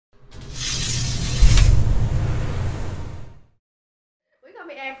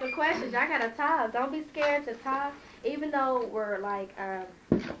be asking questions. Y'all gotta talk. Don't be scared to talk. Even though we're like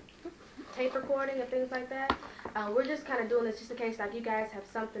tape recording and things like that, we're just kind of doing this just in case like you guys have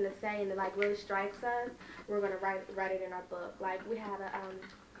something to say and it like really strikes us. We're gonna write it in our book. Like we had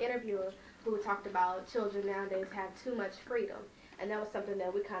a interviewer who talked about children nowadays have too much freedom, and that was something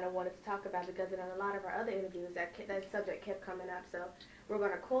that we kind of wanted to talk about because in a lot of our other interviews that subject kept coming up. So we're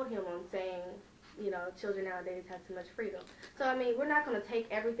gonna quote him on saying, you know, children nowadays have too much freedom. So I mean, we're not gonna take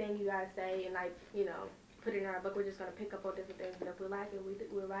everything you guys say and like, you know, put it in our book. We're just gonna pick up on different things, and if we like it,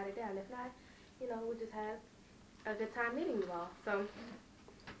 we'll write it down. If not, you know, we'll just have a good time meeting you all. So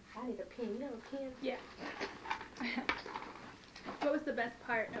I need a pen. You know, a pen. Yeah. What was the best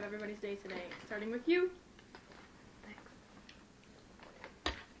part of everybody's day today? Starting with you. Thanks.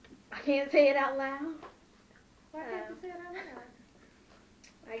 I can't say it out loud. Why can't you say it out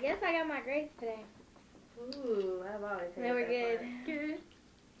loud? I guess I got my grades today. Ooh, I've always had They were that good. part. Good.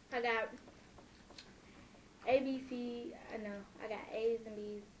 I got A, B, C. I got A's and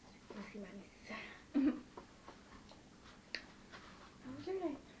B's. Let's see my nieces. How was your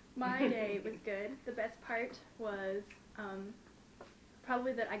day? My day was good. The best part was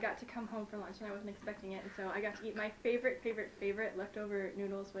probably that I got to come home for lunch and I wasn't expecting it, and so I got to eat my favorite leftover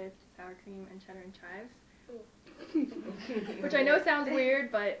noodles with sour cream and cheddar and chives. Which I know sounds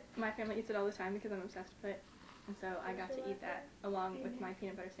weird, but my family eats it all the time because I'm obsessed with it. And so I got to eat that along with my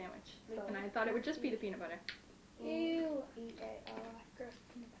peanut butter sandwich. And I thought it would just be the peanut butter. Ew. Gross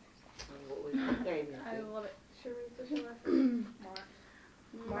peanut butter. What was your favorite? I love it. Sharice, what's your last name?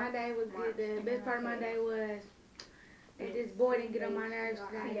 My day was good. The best part of my day was that this boy didn't get on my nerves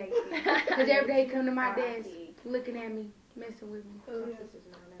today. Because every day he come to my desk looking at me, messing with me.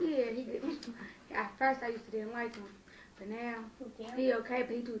 Yeah, he did. At first I used to didn't like him. But now, he okay,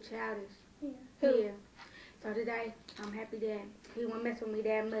 but he too childish. Yeah. So today, I'm happy that he won't mess with me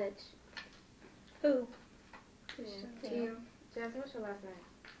that much. Who? Tim. Jasmine, what's your last name?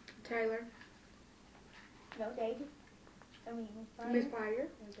 Taylor. No, David. Miss Pryor.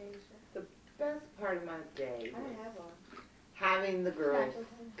 The best part of my day I was didn't have one. having the girls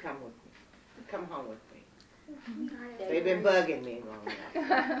come home with me. Mm-hmm. They've been bugging me long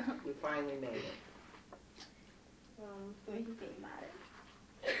enough. We finally made it.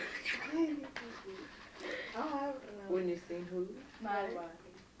 When you seen who?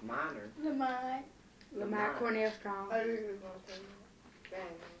 Minor. Lamar Cornell Strong.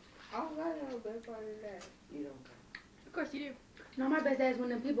 You don't Of course you do. No, my best day is when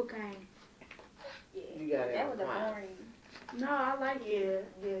them people came. You got it. That was No, I like it.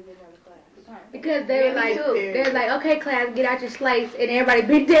 Yeah, get out of class. Because they were like, they was like, okay, class, get out your slates, and everybody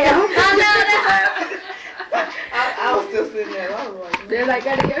bent down. I was still sitting there. I was like, They're like,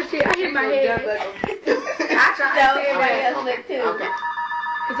 gotta get your shit. I hit my head. I tried to say everybody else looked too. Okay.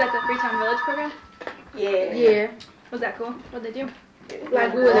 Was that the Freetown Village program? Yeah. Was that cool? What'd they do?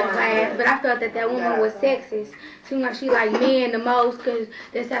 Like we was in class, but I felt that that woman was sexist. Seemed like she liked men the most, cause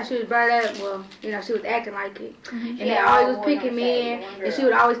that's how she was brought up. Well, you know, she was acting like it, and they always was picking men, and she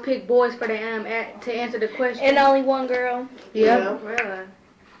would always pick boys for the to answer the question. And only one girl. Yep. Really?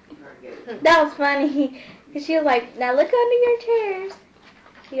 That was funny. And she was like, now look under your chairs.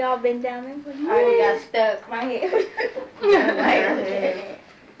 We all bent down there. I got stuck. My head.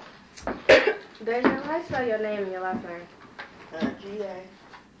 Daniel, how do you spell your name and your last name? G-A.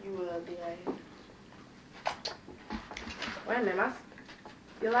 U-L-D-A. Wait a minute,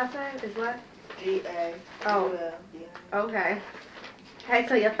 your last name is what? G-A. Oh. U-L-D-A. Okay. Okay,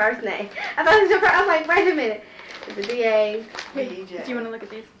 so your first name. I thought it was your first. I was like, wait a minute. It's a D-A. B-J. Do you want to look at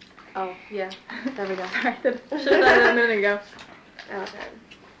these? Oh, yeah. There we go. Sorry, should have done it a minute ago. Okay.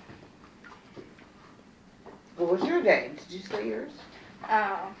 What was your day? Did you say yours?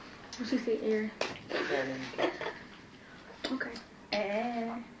 She said, "Ear." Okay.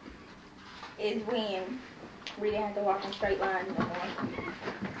 And it's when we didn't have to walk in straight lines no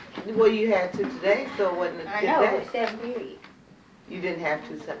more. Well, you had to today, so it wasn't a I good know, day. it's 7 period. You didn't have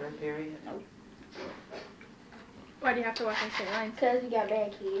to 7 period? Nope. Why do you have to walk in straight lines? Because we got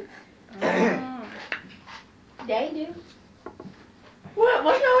bad kids. Oh. They do. What?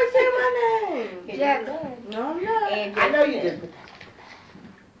 Why you always say my name? Jack. No, I'm not. And I know you Jack. did.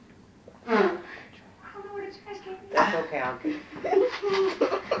 That's okay, I'll get it.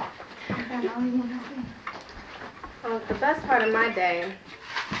 The best part of my day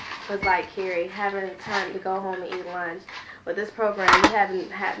was like Carrie, having time to go home and eat lunch. With this program, we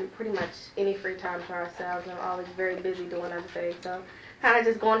haven't had pretty much any free time for ourselves, and we're always very busy doing other things. So, kind of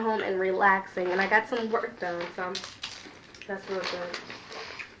just going home and relaxing, and I got some work done, so that's real good.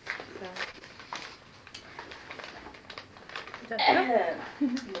 So.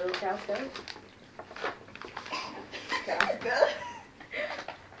 Little South Coast. South Coast.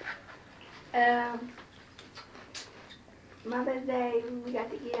 My best day, we got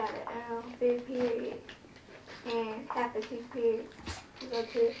to get out of fifth period, and after sixth period, we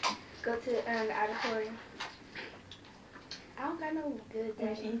go to the auditorium. I don't got no good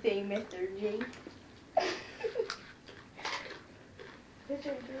When day. she say Mr. G. Mr.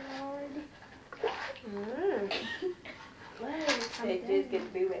 G already. They just get to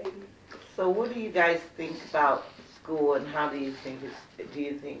be ready. So what do you guys think about school, and how do you think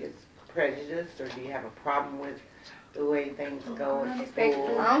it's prejudice, or do you have a problem with the way things go at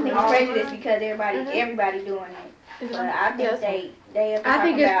school? I don't think it's prejudice because everybody doing it. But I think they have to I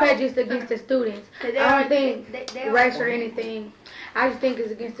think talk it's about, prejudice against the students. I don't think race or anything. I just think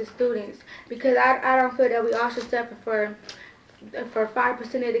it's against the students because I don't feel that we all should suffer for 5%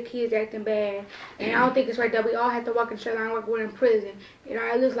 of the kids acting bad, and I don't think it's right that we all have to walk in straight line like we're in prison. You know,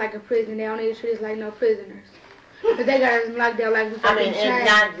 it looks like a prison. They don't need to treat us like no prisoners, but they got us locked down like we I mean, fucking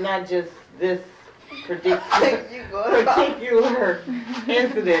and not just this particular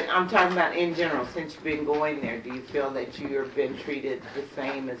incident. I'm talking about in general. Since you've been going there, do you feel that you've been treated the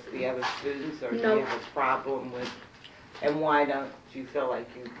same as the other students, or do you have a problem with? And why don't you feel like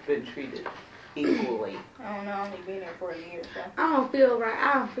you've been treated equally? I don't know, I've only been there for a year, so. I don't feel right.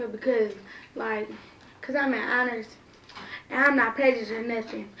 I don't feel because I'm in honors, and I'm not prejudiced or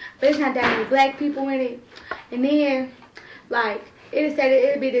nothing. But it's not that many black people in it. And then,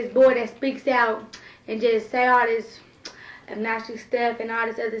 it'll be this boy that speaks out and just say all this obnoxious stuff and all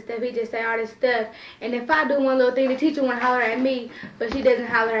this other stuff. He just say all this stuff. And if I do one little thing, the teacher want to holler at me, but she doesn't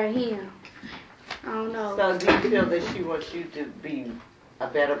holler at him. I don't know. So do you feel that she wants you to be a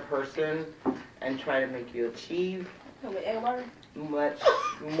better person and try to make you achieve much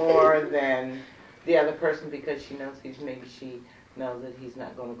more than the other person because she knows she knows that he's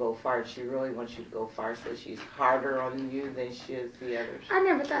not going to go far. She really wants you to go far, so she's harder on you than she is the others. I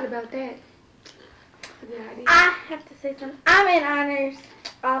never thought about that. I have to say something. I'm in honors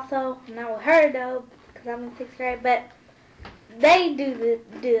also, not with her though, because I'm in 6th grade, but they do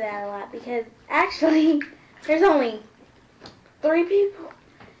that a lot because actually there's only 3 people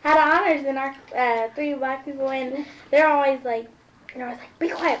had honors in our 3 black people, and they're always like, be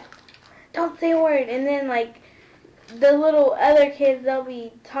quiet, don't say a word, and then the little other kids, they'll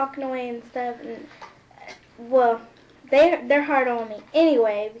be talking away and stuff, and they're hard on me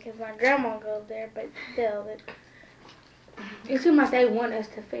anyway because my grandma goes there, but still. It's too much they want us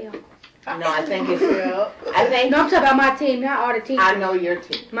to fail. No, I think it's No, I'm talking about my team, not all the teachers. I know your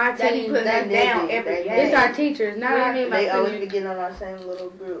team. My They team. put us down every day. It's our teachers, not our They always be getting on our same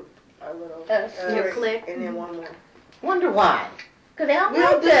little group, our little Your clique. and then one more. Wonder why? Because they don't We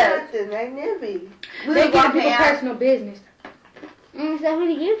don't like do us. nothing. They nippy. They get people personal business. So who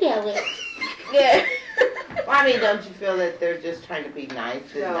do you get with? Yeah. Well, I mean, don't you feel that they're just trying to be nice?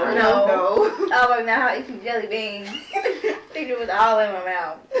 And not- No. No. Oh, but now I eat some jelly beans. It was all in my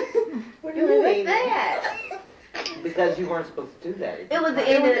mouth. What do you mean? What's that? Because you weren't supposed to do that. It was the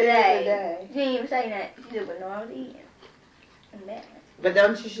end of the day. She didn't even say that. She said, but no, I was eating. And that. But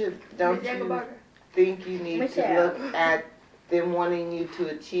don't you think you need to Michelle. look at them wanting you to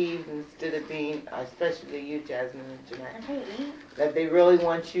achieve instead of being, especially you, Jasmine and I Jeanette, can't eat. that they really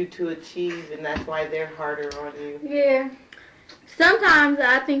want you to achieve, and that's why they're harder on you? Yeah. Sometimes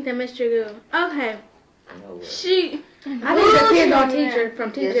I think that Mr. Goo. Okay. No way. She. I think it depends on teacher,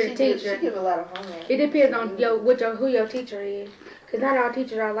 from teacher to teacher. She give a lot of homework. It depends on who your teacher is, because not all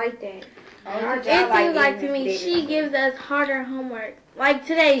teachers are like that. It seems like to me she gives us harder homework. Like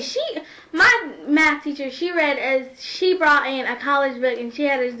today, my math teacher, she brought in a college book and she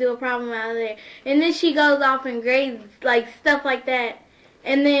had us do a problem out of there. And then she goes off and grades stuff like that.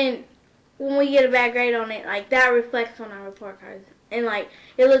 And then when we get a bad grade on it, that reflects on our report cards. And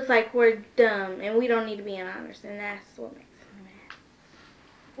it looks like we're dumb and we don't need to be in honors. And that's what makes me mad.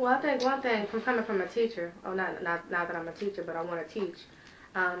 Well, I think one thing from coming from a teacher, not that I'm a teacher, but I want to teach.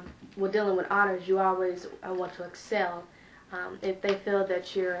 When dealing with honors, you always want to excel. If they feel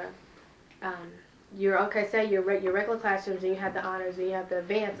that you're okay, say your regular classrooms and you have the honors and you have the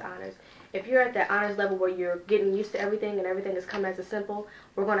advanced honors. If you're at that honors level where you're getting used to everything and everything is coming as a simple,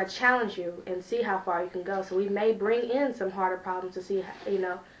 we're going to challenge you and see how far you can go. So we may bring in some harder problems to see,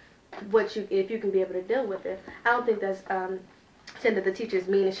 if you can be able to deal with it. I don't think that's said that the teacher's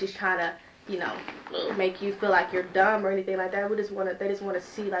mean and she's trying to, make you feel like you're dumb or anything like that. They just want to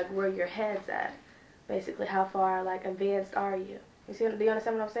see where your head's at, basically how far advanced are you. Do you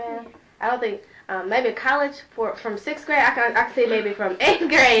understand what I'm saying? I don't think maybe college from 6th grade. I can say maybe from 8th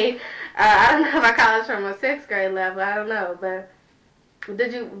grade I don't know if I college from a 6th grade level. I don't know, but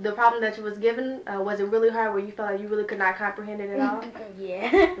the problem that you was given, was it really hard where you felt like you really could not comprehend it at all?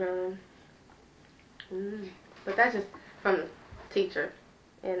 Yeah. But that's just from the teacher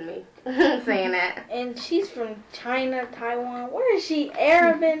and me saying that. And she's from China, Taiwan. Where is she?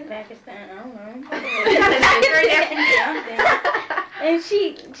 Arab and Pakistan, I don't know. and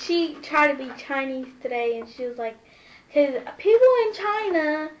she tried to be Chinese today, and she was like, because people in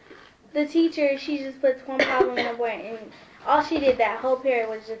China, the teacher, she just puts one problem in the board, and all she did that whole period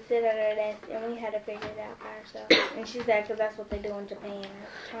was just sit at her desk, and we had to figure it out by ourselves. And she said, because that's what they do in Japan.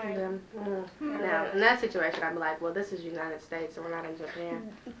 China. Now, in that situation, I'd be like, well, this is United States, and we're not in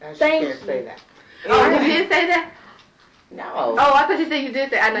Japan. And she Thank can't you. say that. Oh, you did say that? No. Oh, I thought you said you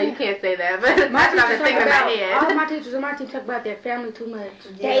did say. I know you can't say that, but that's what I've been thinking in my head. All my teachers on my team talk about their family too much.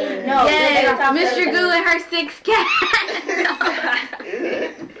 They talk Mr. Goo and her 6 cats.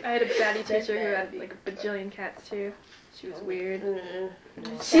 I had a baddie teacher who had like a bajillion cats too. She was weird.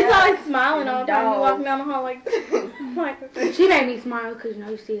 She's always smiling all the time. You walking down the hall like, She made me smile because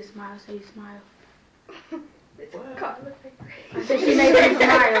you see a smile, so you smile. I said she made me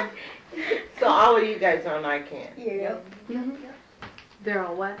smile. So all of you guys are on ICANN. Yeah. They're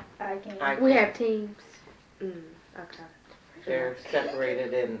on what? I can't. ICANN. We have teams. Okay. They're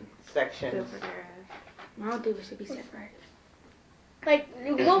separated in sections. I don't think we should be separated. like,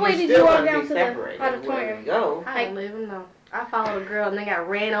 what way did you still walk wanna down be to separated the wherever auditorium? you go. I don't leave them though. I followed a girl and they got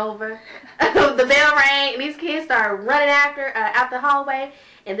ran over. The bell rang and these kids started running after out the hallway.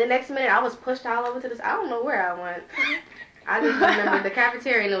 And the next minute I was pushed all over to this. I don't know where I went. I just remember the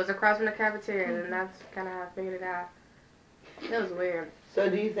cafeteria and it was across from the cafeteria and that's kind of how I figured it out. It was weird. So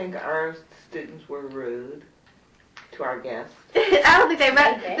do you think our students were rude to our guests? I don't think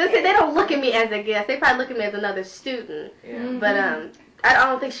they don't look at me as a guest. They probably look at me as another student. Yeah. But I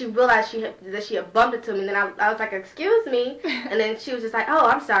don't think she realized that she had bumped into me. And then I was like, excuse me. And then she was just like, oh,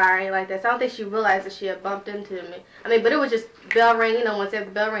 I'm sorry, like that. So I don't think she realized that she had bumped into me. I mean, but it was just bell ring. You know, once the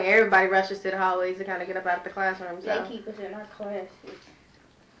bell ring, everybody rushes to the hallways to kind of get up out of the classroom. So. They keep us in our classes.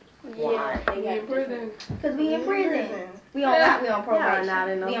 Why? Because we in prison. We on probation. Not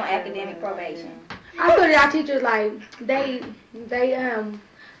in no We on prison. academic probation. I thought that our teachers like they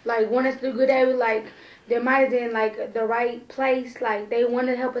like want us to do good. They were like they might have been like the right place. Like they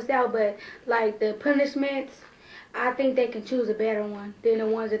wanted to help us out, but like the punishments, I think they can choose a better one than the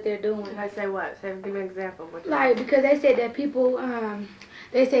ones that they're doing. Like say what? Say give me an example. Of what you Like because they said that people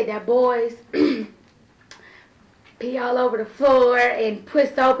they said that boys pee all over the floor and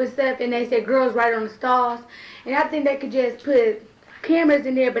put soap and stuff, and they said girls right on the stalls. And I think they could just put cameras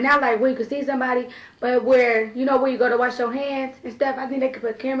in there, but not like where you could see somebody, but where, you know, where you go to wash your hands and stuff. I think they could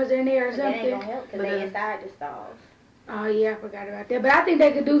put cameras in there or That ain't something. gonna help because they inside the stalls. Oh yeah, I forgot about that. But I think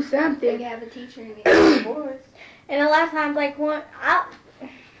they could do They something. can have a teacher in the boards. And a lot of times, like, not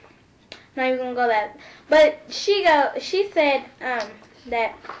even gonna go that. But she said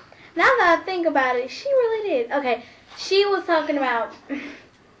that. Now that I think about it, she really did. Okay, she was talking about.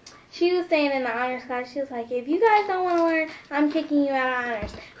 She was saying in the honors class, she was like, if you guys don't want to learn, I'm kicking you out of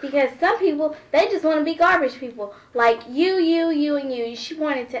honors. Because some people, they just want to be garbage people. Like you, and you. She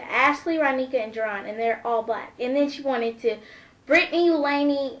pointed to Ashley, Ronika, and Jerron, and they're all black. And then she pointed to Brittany,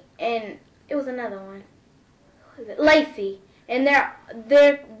 Lainey, and it was another one. Who was it? Lacey. And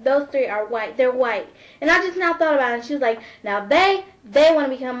those three are white. They're white. And I just now thought about it. And she was like, now they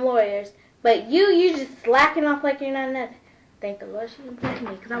want to become lawyers. But you just slacking off like you're not nothing. Thank the Lord she didn't pick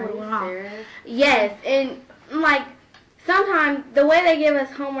me because I would have went off. Yes, and like sometimes the way they give us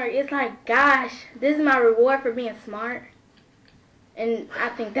homework, it's like, gosh, this is my reward for being smart, and I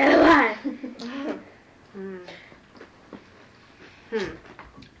think that a lot.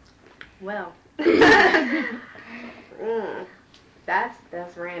 Well,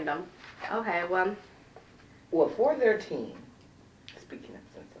 that's random. Okay, well, for their team, speaking of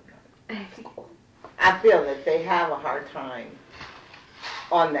sense of school, I feel that they have a hard time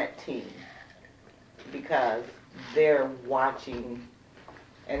on that team because they're watching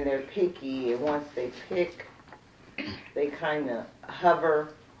and they're picky, and once they pick, they kind of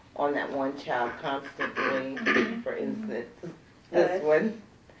hover on that one child constantly. For instance, this one,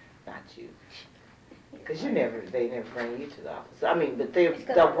 not you, because they never bring you to the office. I mean, but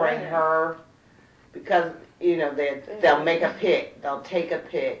they'll bring her because you know they'll make a pick. They'll take a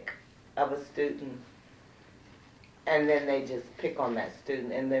pick of a student, and then they just pick on that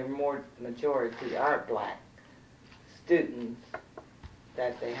student, and the majority are black students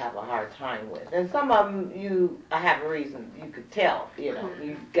that they have a hard time with. And some of them, I have a reason, you could tell, you know,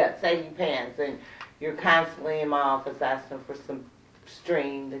 you've got saggy pants, and you're constantly in my office asking for some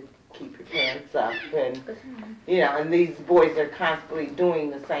string to keep your pants up, and and these boys are constantly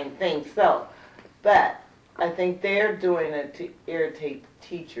doing the same thing. So, but I think they're doing it to irritate the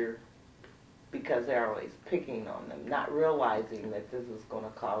teacher because they're always picking on them, not realizing that this is going to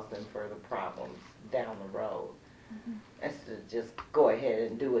cause them further problems down the road. Instead of just go ahead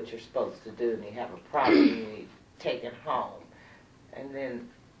and do what you're supposed to do, and you have a problem, you need to take it home. And then,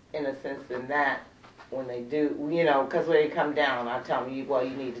 in a sense, in that, when they do, because when they come down, I tell them, you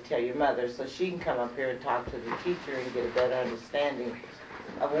need to tell your mother so she can come up here and talk to the teacher and get a better understanding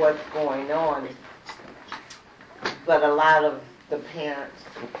of what's going on. But a lot of the parents,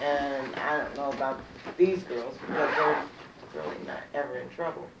 and I don't know about these girls because they're really not ever in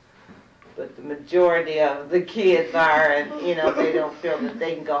trouble, but the majority of the kids are, and they don't feel that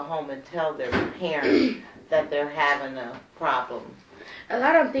they can go home and tell their parents that they're having a problem. A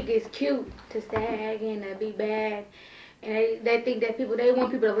lot of them think it's cute to sag and to be bad, and they think that they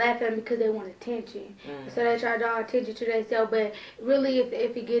want people to laugh at them because they want attention. So they try to draw attention to themselves. But really,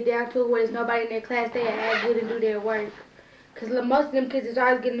 if you get down to it, where there's nobody in their class, they act good and do their work. Because most of them kids is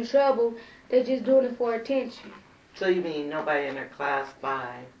always getting in trouble. They're just doing it for attention. So you mean nobody in their class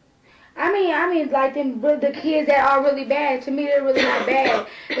by? I mean, like the kids that are really bad. To me, they're really not bad.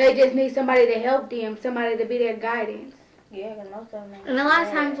 They just need somebody to help them, somebody to be their guidance. Yeah, because most of them. And a lot of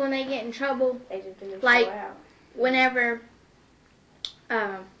times when they get in trouble, they just do it like out. whenever,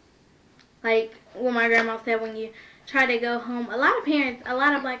 like what my grandma said, when you try to go home, a lot of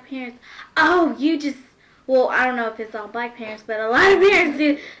black parents, well, I don't know if it's all black parents, but a lot of parents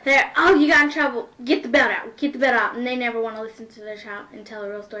do. You got in trouble, get the belt out, and they never want to listen to their child and tell a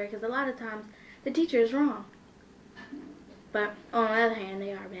real story because a lot of times the teacher is wrong. But on the other hand,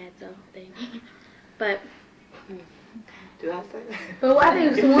 they are bad, so but. Do I say that? But I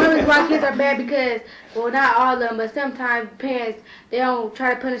think one reason why kids are bad because, well, not all of them, but sometimes parents, they don't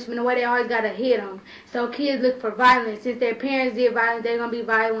try to punish them in a way. They always got to hit them. So kids look for violence. Since their parents did violence, they're going to be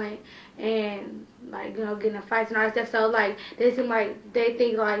violent and, getting in fights and all that stuff. So, they seem like they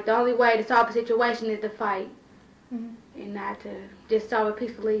think, the only way to solve a situation is to fight and not to just solve it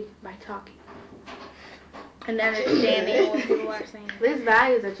peacefully by talking. And understanding what people are saying. These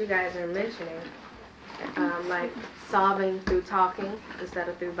values that you guys are mentioning, like solving through talking instead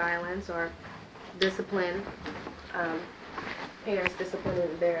of through violence, or discipline, parents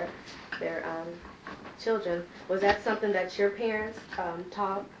disciplining their children. Was that something that your parents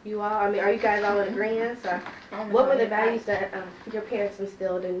taught you all? I mean, are you guys all in agreement? Or what were the values that your parents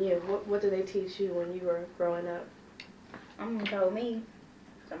instilled in you? What did they teach you when you were growing up? Someone told me,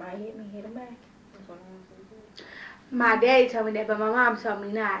 somebody hit me, hit them back. That's what I My daddy told me that, but my mom told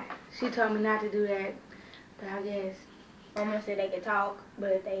me not. She told me not to do that. But I guess. Mama said they could talk,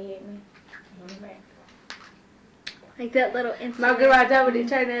 but if they hit me, hit them back. Like that little instant. My grandma told me to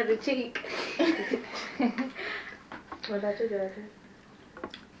turn the other cheek. What about you,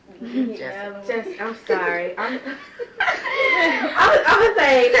 Justin? I'm sorry. I'm gonna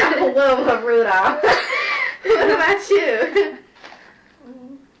say I'm a little of Rudolph. What about you?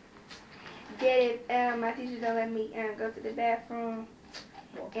 My teacher don't let me go to the bathroom,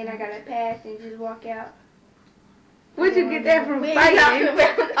 and I gotta pass and just walk out. Where'd you get that from? Fighting?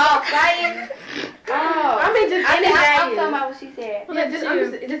 Fighting? Oh, I mean, just any I'm values. talking about what she said. Yeah,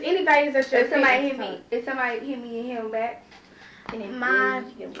 just any values that your If somebody parents hit me and hit him back, and then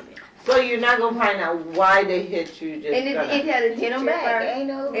So you're not gonna find out why they hit you. Just and then tell the hit them teacher back. first. Ain't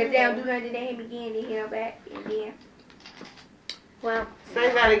no. If they don't do nothing, they hit me again. They hit him back, and then. Well,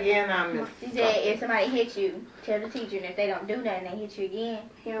 say that again. I missed. She said if somebody hits you, tell the teacher, and if they don't do nothing, they hit you again,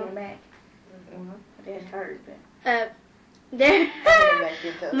 hit them back. That's hurt.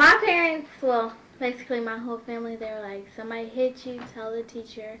 My parents, well, basically my whole family, they were like, somebody hit you, tell the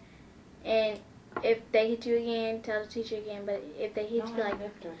teacher, and if they hit you again, tell the teacher again. But if they hit you,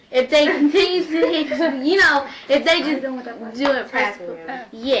 if they continue to hit you, if they just do it practically,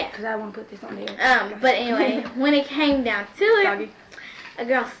 yeah. Because I want to put this on there. But anyway, when it came down to it, a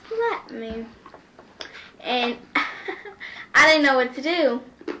girl slapped me, and I didn't know what to do,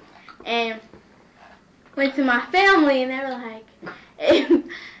 and went to my family, and they were like,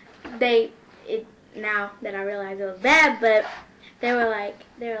 now that I realize it was bad, but they were like,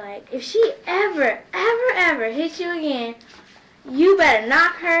 if she ever hits you again, you better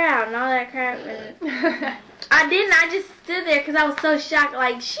knock her out and all that crap. And I didn't. I just stood there because I was so shocked.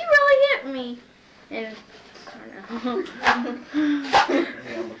 Like, she really hit me. And I don't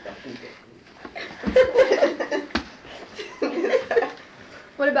know.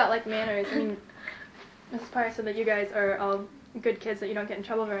 What about manners? I mean, as far as so that you guys are all good kids, that you don't get in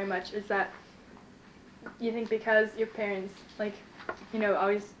trouble very much, is that you think because your parents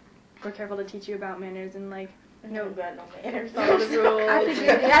always were careful to teach you about manners and like No, got no manners. follow the rules.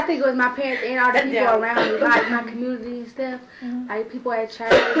 I think it was my parents and all the people around me, like my community and stuff, like people at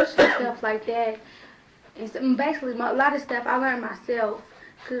church and stuff like that. And so, basically, a lot of stuff I learned myself,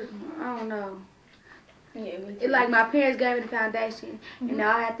 cause I don't know. Yeah, me It too. like my parents gave me the foundation, and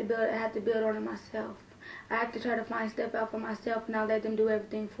now I have to build on it myself. I have to try to find stuff out for myself, and not let them do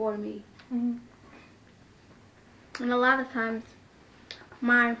everything for me. And a lot of times,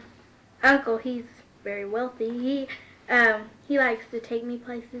 my uncle, he's very wealthy. He likes to take me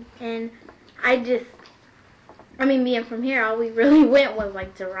places, and being from here, all we really went was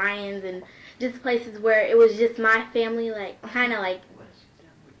like to Ryan's and just places where it was just my family, like kind of like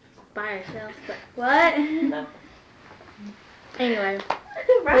by ourselves. But what? No. Anyway,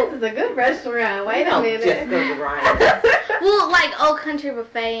 Ryan's is a good restaurant. Wait a Don't minute. just go to Ryan's. well, like Old Country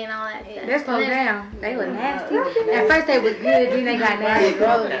Buffet and all that stuff. They're closed And then- down. They were nasty. At first they was good, then they got nasty.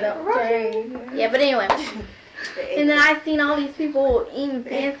 Yeah, but anyway. And then I seen all these people eating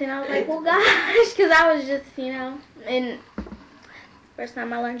fancy, and I was like, well, gosh, because I was just, and first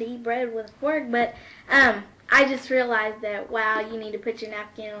time I learned to eat bread with a fork, but I just realized that, wow, you need to put your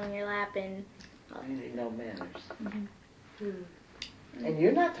napkin on your lap, and You need no manners. And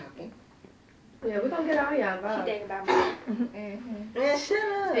you're not talking. Yeah, we're gonna get all y'all she involved. think about me. Man, shut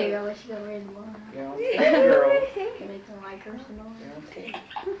up. There you go, what she gonna read tomorrow? You're on tape, girl. Make some like personal. You're on tape.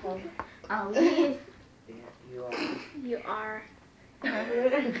 Oh, yes, Yeah, you are. you are.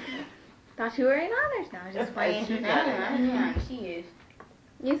 Thought you were in honors now, just playing. She's not in honors. Yeah, she is.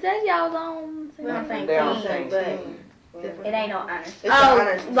 You said y'all was on. We're on the same They're on the team, same but team. it ain't no honors. It's Oh, the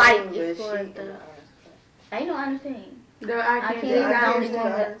honors like, team, it's but for she the- in the honors Ain't no honors team. Girl, I I can't can't do be that. the only honors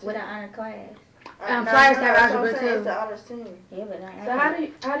one team. with an honor class. Flyers have that's what I'm algebra saying, too. It's the honors team. Yeah, but I So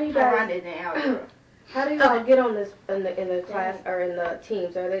how do you guys Rhonda's in algebra. how do you all get on this in the class or in the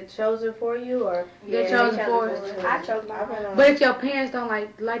teams? Are they chosen for you or They're chosen for us. I chose my own. But if your parents don't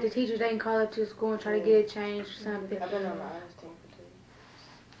like the teachers, they can call up to the school and try to get it changed or something. I've been on the honors team for 2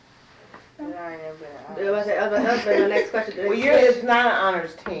 years. And I ain't never been on that was the next question? Well, it's not an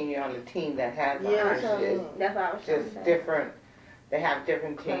honors team. You're on the team that has Yeah, honors. that's what I It's mean. That's what I was trying to just say. different. They have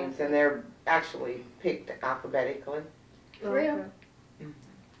different teams, and they're actually picked alphabetically. For real?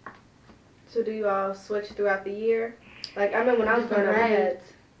 So do you all switch throughout the year? Like I remember when I was growing up,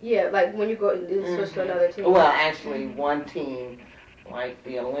 we had like when you go you switch to another team. Well, actually, one team, like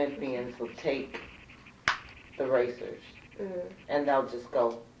the Olympians, will take the racers, and they'll just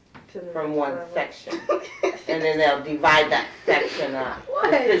go from one section, and then they'll divide that section up, the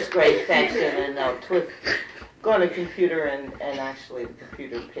 6th grade section, and they'll go on the computer, and actually the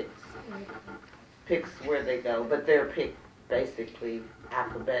computer picks where they go, but they're picked basically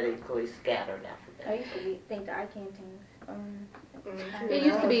alphabetically scattered I used to think the ICANN teams. It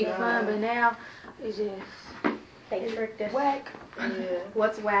used to be fun, but now it's just They tricked us. whack.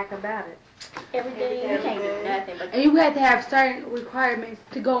 What's whack about it? Everything. You can't do nothing but. And you have to have certain requirements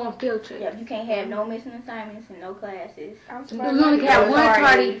to go on field trips. Yeah, you can't have no missing assignments and no classes. You only can have one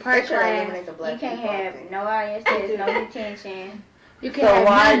tardy per They try to class. eliminate the black You can't people, I have think. no ISS, no detention. You can't So have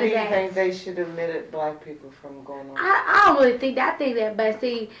why none do of you that. think they should have omitted black people from going on? I don't really think that. I think that, but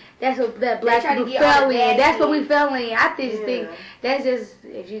see, that's what that black try to people get all fell the in. bad That's what we kids. fell in. I just think Yeah. that's just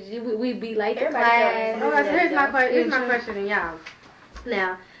if we be late to Everybody class. fell in. Okay, so here's my question to y'all.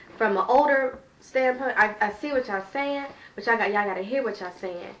 Now, from an older standpoint, I see what y'all saying, but y'all gotta hear what y'all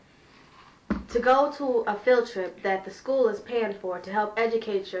saying. To go to a field trip that the school is paying for to help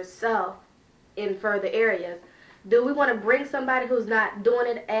educate yourself in further areas, do we want to bring somebody who's not doing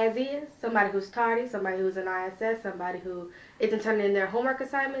it as is? Somebody who's tardy, somebody who's an ISS, somebody who isn't turning in their homework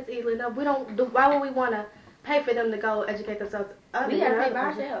assignments easily? No, we don't. Why would we want to pay for them to go educate themselves? We gotta pay by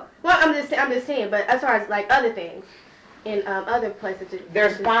ourselves. Well, I'm just saying, but as far as like other things in other places,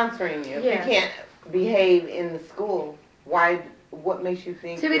 They're sponsoring you. If Yeah. you can't behave in the school, why? What makes you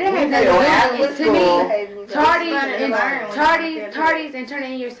think? To me, that that we has nothing feel to do at with- the to me, school- tardies and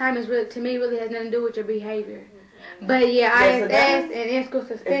turning in your assignments really, to me really has nothing to do with your behavior. But yeah, Yes, it ISS does. and in-school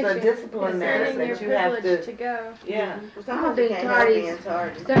suspension. It's a discipline matter Your that you have privilege to. to go. Yeah. Sometimes think you can't help tardies- being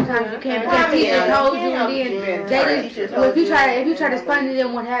tardy. Sometimes you can't Well, I because mean, teachers yeah, told you you can't and help then being they tardy. just, well, if you try to explain to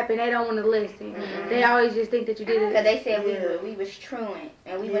them what happened, they don't want to listen. They always just think that you did Because it. they said Yeah. we was truant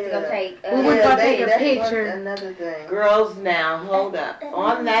and we went to go take. We went to go take a that's picture. Another thing. Girls, now hold up.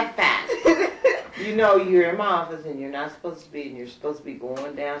 On that fact, you know you're in my office and you're not supposed to be, and you're supposed to be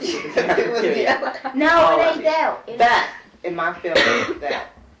going down to the cafeteria. No, Oh, it ain't that. That, in my feeling, that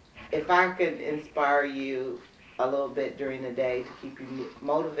if I could inspire you a little bit during the day to keep you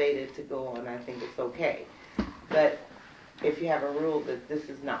motivated to go on, I think it's okay. But if you have a rule that this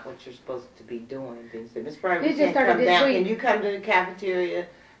is not what you're supposed to be doing, then say, Miss Pryor, This you just can't started come this down. week. Can you come to the cafeteria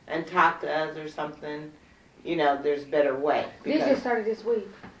and talk to us or something? You know, there's a better way. This just started this week.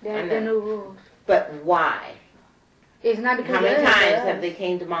 The new rules. But why? It's not because How many of us. times have they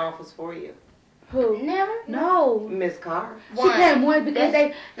came to my office for you? Who? Never. No. Miss Carr. She came once because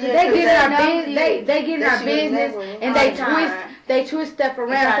they get in our business. They get in our business and they twist stuff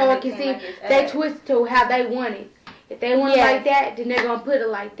around so it can see. They twist to how they want it. If they want it like that, then they're gonna put it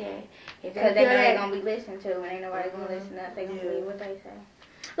like that. If Because they know they're gonna be listened to, and ain't nobody gonna listen to us. They gonna believe what they say.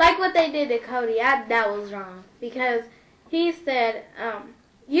 Like what they did to Cody, that was wrong because he said,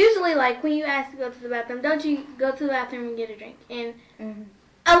 usually like when you ask to go to the bathroom, don't you go to the bathroom and get a drink? And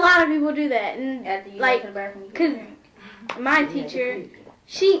a lot of people do that. And After you like, go to the bathroom, you cause get a drink. my teacher,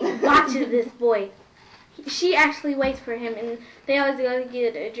 she watches this boy. She actually waits for him, and they always go to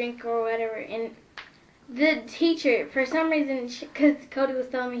get a drink or whatever. And the teacher, for some reason, because Cody was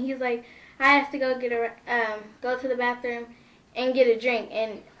telling me, he's like, I asked to go go to the bathroom and get a drink,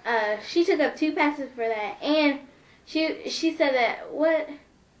 and she took up 2 passes for that, and she said that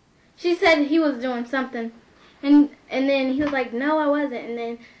she said he was doing something, and then he was like, no, I wasn't, and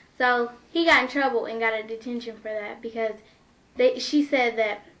then so he got in trouble and got a detention for that because she said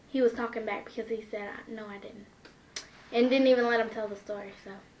that he was talking back because he said, no, I didn't, and didn't even let him tell the story.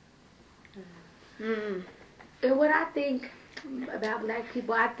 So And what I think about black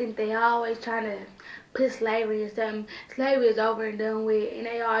people, I think they always trying to put slavery or something. Slavery is over and done with, and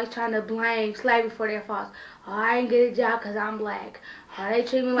they always trying to blame slavery for their faults. Oh, I ain't get a job because I'm black. Oh, they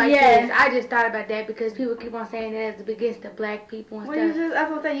treat me like this. I just thought about that because people keep on saying that it's against the black people and stuff. I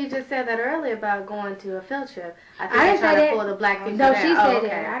thought that you just said that earlier about going to a field trip. I think I they're didn't trying say to that. pull the black people No, down. she said okay.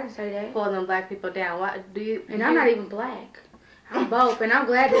 that. I didn't say that. Pull them black people down. What do you? And I'm not even black. I'm both, and I'm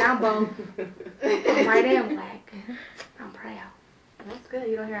glad that I'm both. I'm white and black. I'm proud. That's good.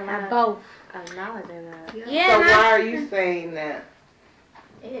 You don't hear a I'm lot both. of knowledge in that. yeah, So and why are you saying that?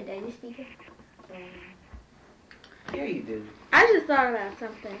 Yeah, they just speak it. Here you do. I just thought about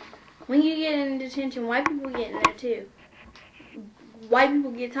something. When you get in detention, white people get in there too. White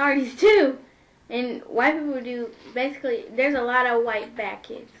people get tardies too. And white people do, basically, there's a lot of white bad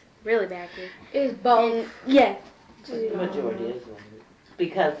kids. Really bad kids. It's both. And, yeah. The majority is white.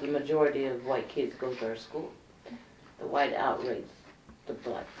 Because the majority of white kids go to our school. The white outrates the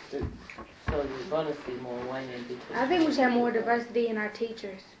black. So you're going to see more white in detention. I think we should have more diversity in our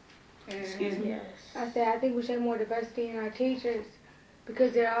teachers. Excuse me? Yes. I said I think we should have more diversity in our teachers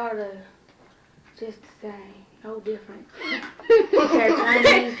because they're all just the same, no different. They're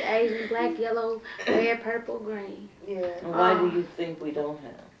Chinese, Asian, black, yellow, red, purple, green. Yeah. And why do you think we don't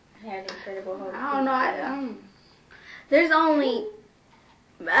have? Had incredible hope. I don't know. There's only,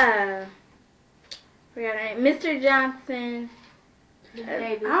 forgot her name, Mr. Johnson.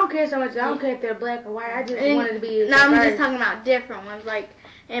 I don't care so much. I don't care if they're black or white. I just And- wanted to be No, I'm just diverse. talking about different ones, like,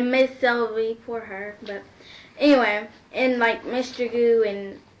 and Miss Selvey for her, but anyway, and like Miss Dragoo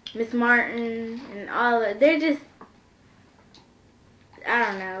and Miss Martin and all of, they're just, I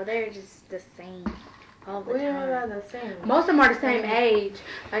don't know, they're just the same all the We time. are the same. Most of them are the same age.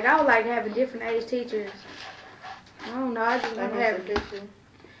 Like I would like having different age teachers. I don't know. I just want to have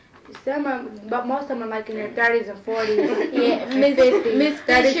some of them, but most of them are like in their 30s and 40s. Yeah, and Miss 50s, Miss 30s,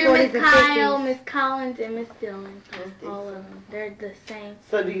 Fisher, 40s, Miss and Kyle, 50s. Miss Collins, and Miss Dillon. All of them, they're the same.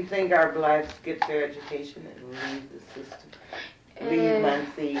 So do you think our blacks get their education and leave the system? Leave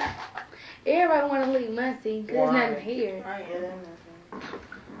Muncie? Everybody want to leave Muncie because there's Why? nothing here.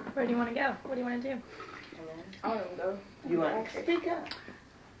 Where do you want to go? What do you want to do? I don't know. You want to speak up?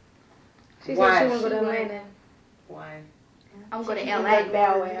 She Why? said she want to go to Atlanta. Why? I'm going to LA.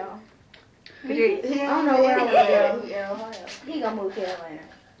 Bow Wow. I don't know where I want to go. He gonna move to Atlanta.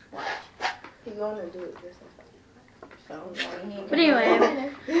 He gonna do it this But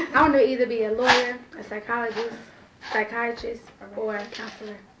anyway, I want to either be a lawyer, a psychologist, psychiatrist, or a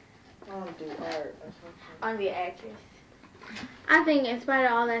counselor. I wanna do art or something. I want to be an actress. I think in spite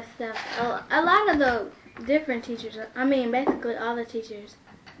of all that stuff, a lot of the different teachers, I mean basically all the teachers,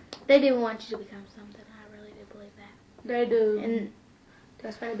 they do want you to become something. I really do believe that. They do. And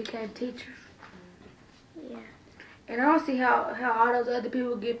That's why they became teachers. yeah. And I don't see how all those other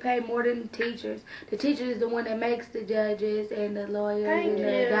people get paid more than the teachers. The teacher is the one that makes the judges and the lawyers and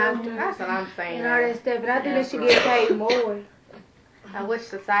the doctors That's what I'm saying. and all that stuff. And I think they should get paid more. I wish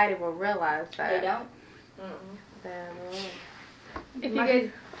society will realize that. They don't. If you guys,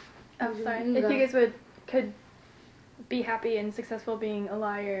 I'm sorry. If you guys could be happy and successful being a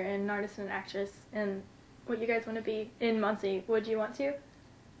liar and an artist and an actress and what you guys want to be in Muncie, would you want to?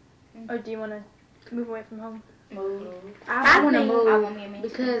 Or do you want to move away from home? Move. I want to think- I move want me a mentor.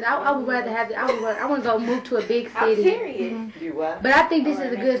 because I would rather have. I want to go move to a big I'm city. serious. You what? But I think this Oh, is a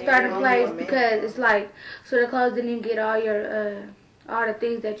that good makes starting sense. place because it's like sort of close, then you get all your all the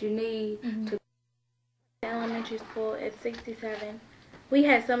things that you need. Elementary school at 67, we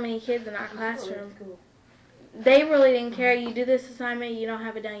had so many kids in our classroom. They really didn't care. You do this assignment, you don't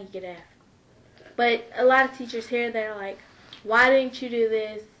have it done, you get F. But a lot of teachers here, they're like, why didn't you do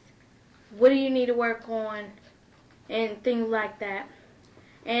this? What do you need to work on? And things like that.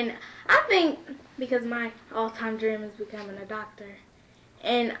 And I think, because my all-time dream is becoming a doctor,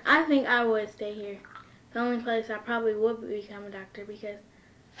 and I think I would stay here. The only place I probably would become a doctor, because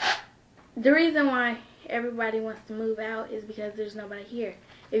the reason why everybody wants to move out is because there's nobody here.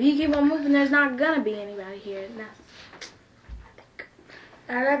 If you keep on moving, there's not gonna be anybody here.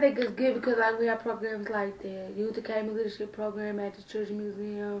 And I think it's good because like we have programs like the Youth Academy Leadership Program at the Church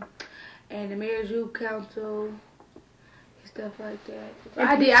Museum and the Mayor's Youth Council and stuff like that.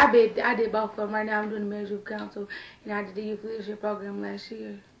 I did both of them. Right now I'm doing the Mayor's Youth Council and I did the Youth Leadership Program last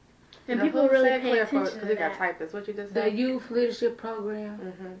year. And people really pay attention to Because we got that. typists. What you just The said? Youth Leadership Program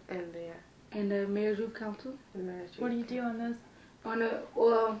And and the Mayor's Youth Council. What do you do on those? On the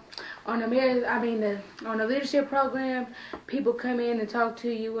leadership program, people come in and talk to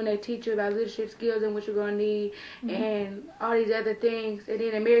you when they teach you about leadership skills and what you're gonna need and all these other things. And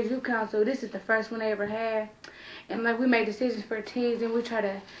then the Mayor's Youth Council, this is the first one they ever had, and like we make decisions for teens and we try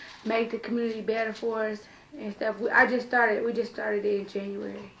to make the community better for us and stuff. We just started it in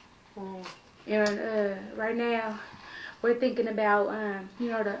January, and right now we're thinking about, the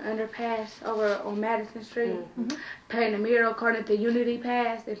underpass over on Madison Street, painting a mural according to Unity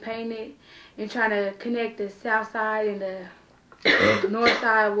Pass and painting it and trying to connect the south side and the north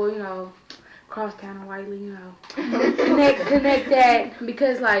side, well, Crosstown and Whiteley, connect that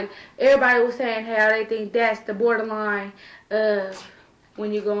because, like, everybody was saying how they think that's the borderline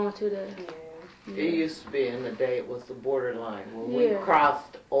when you go on to the... It used to be in the day it was the borderline. When we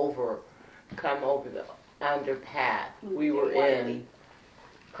crossed over, come over the underpath, we were in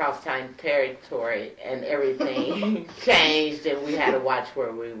crosstown territory and everything changed and we had to watch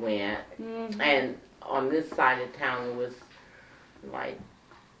where we went. And on this side of town it was like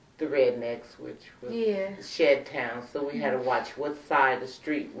the rednecks, which was shed town, so we had to watch what side of the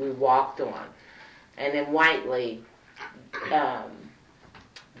street we walked on. And in Whiteley,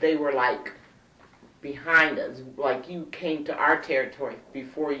 they were like behind us, like you came to our territory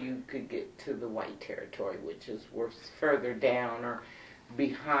before you could get to the white territory, which is was further down or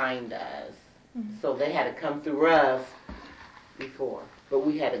behind us. So they had to come through us before, but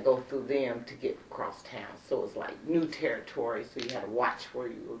we had to go through them to get across town. So it was like new territory, so you had to watch where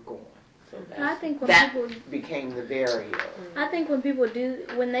you were going. So I think when that people became the barrier. I think when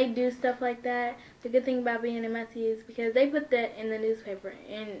they do stuff like that, the good thing about being in Muncie is because they put that in the newspaper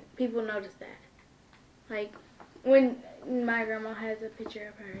and people notice that. Like, when my grandma has a picture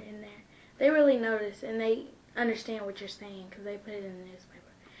of her in there, they really notice and they understand what you're saying because they put it in the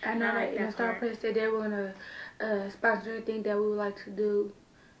newspaper. I know that in the Star Press said they want to sponsor anything that we would like to do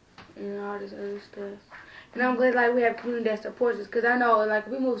and all this other stuff. And I'm glad like we have a community that supports us because I know like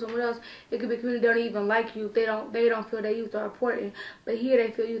if we move somewhere else, it could be a community that don't even like you. They don't feel that youth are important. But here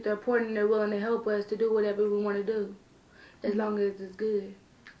they feel youth are important and they're willing to help us to do whatever we want to do as long as it's good.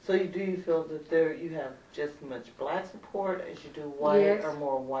 So do you feel that you have just as much black support as you do white, or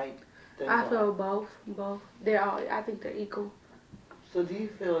more white than black? I feel both. I think they're equal. So do you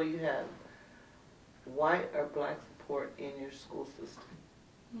feel you have white or black support in your school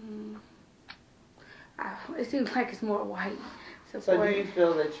system? It seems like it's more white support. So do you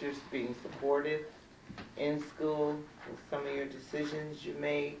feel that you're being supported in school with some of your decisions you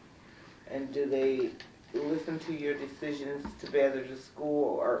make? And do they listen to your decisions to better the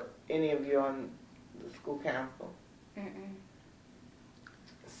school, or any of you on the school council?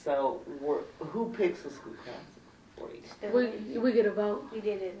 So who picks the school council for you? We get a vote. We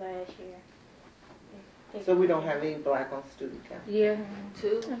did it last year. So we don't have any black on student council? Yeah.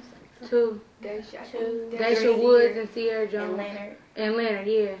 Two. Daisha Woods and Sierra Jones. And Leonard,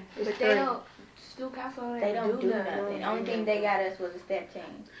 yeah. But they don't, student council They don't do nothing. The only thing they got us was a step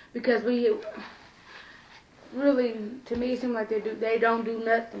change. Because we really, to me, it seems like they don't do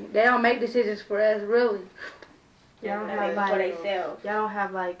nothing. They don't make decisions for us, really. Y'all don't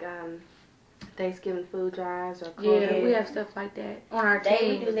have like Thanksgiving food drives or clothing? Yeah, we have stuff like that on our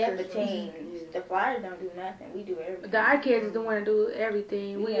team. We do that for teams. The Flyers don't do nothing. We do everything. Our kids is the one to do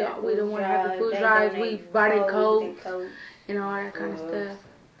everything. We the one to have the food They drives. We donate buy their clothes coats and all that kind of stuff.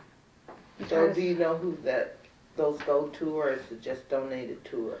 So do you know who those go to, or is it just donated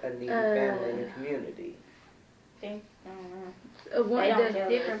to a needy family in the community? think, I don't know. One, They don't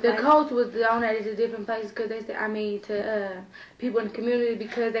tell us. the coach was donated to different places because they said, to people in the community,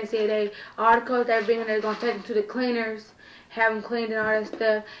 because they said all the coats that bring, they're gonna take them to the cleaners, have them cleaned and all that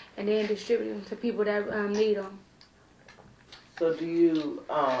stuff, and then distribute them to people that need them. So do you,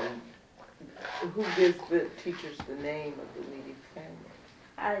 who gives the teachers the name of the needy family?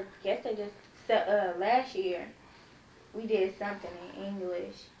 I guess they just, last year, we did something in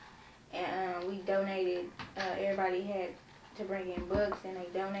English, and we donated, everybody had to bring in books, and they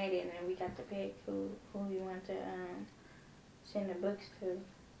donated, and then we got to pick who we want to send the books to.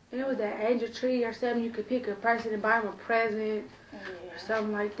 And it was that angel tree or something. You could pick a person and buy them a present or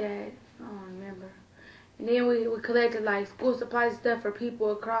something like that. I don't remember. And then we collected like school supplies stuff for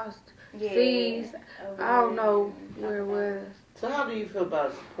people across seas. I don't know where it was. So how do you feel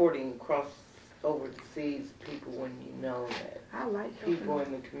about supporting cross over the seas people when you know that I like people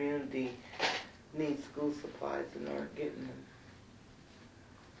in the community need school supplies and aren't getting them?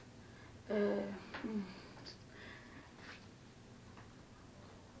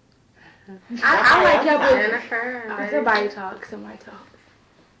 I like helping. Jennifer. Somebody talk. It's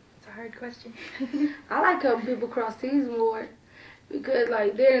a hard question. I like helping people cross seas more because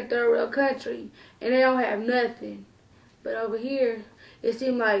like they're in third world country and they don't have nothing. But over here, it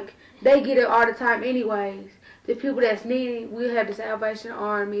seems like they get it all the time anyways. The people that's needy, we have the Salvation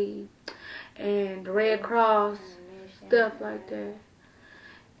Army and the Red Cross, stuff like that.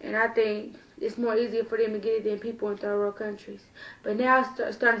 And I think it's more easier for them to get it than people in third world countries. But now it's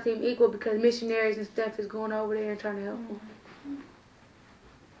starting to seem equal because missionaries and stuff is going over there and trying to help them.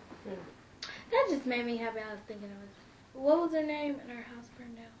 That just made me happy. I was thinking what was her name and her house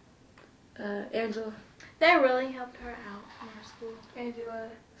burned down? Angela. They really helped her out in our school. Angela.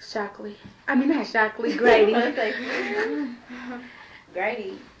 Shockley. I mean, not Shockley, Grady.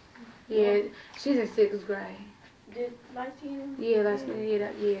 Grady. Yeah, she's in 6th grade. Did light skin? Yeah, that's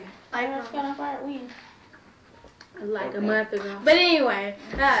yeah. I got on fire when? Like a month ago. But anyway,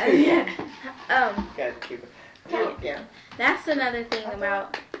 Gotta keep it. Yeah. that's another thing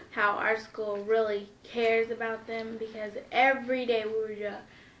about how our school really cares about them, because every day we were just,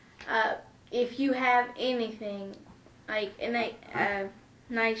 if you have anything, like, and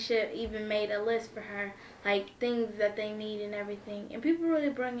night shift even made a list for her, like things that they need and everything, and people really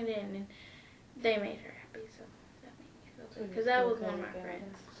bring it in, and they made her happy, so that made me feel good, because that was one of my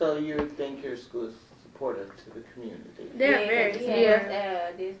friends. So you think your school is supportive to the community? They're very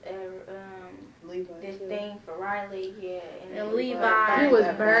this thing for Riley, and Levi. He was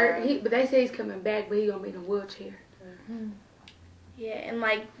burnt, but they say he's coming back, but he's going to be in a wheelchair. Mm-hmm. Yeah, and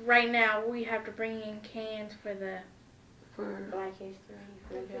like right now we have to bring in cans for Black History.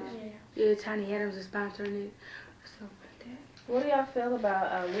 Yeah, Tiny Adams is sponsoring it, or something like that. What do y'all feel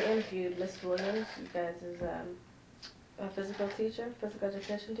about, we interviewed Miss Williams, you guys is a physical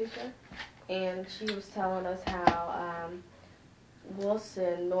education teacher, and she was telling us how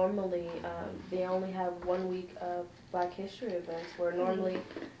Wilson normally, they only have 1 week of Black History events, where normally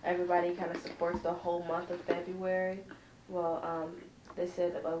everybody kind of supports the whole month of February. Well, they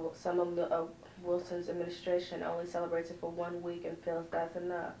said that some of Wilson's administration only celebrates it for 1 week and feels that's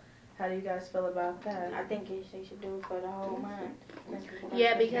enough. How do you guys feel about that? I think they should do it for the whole month.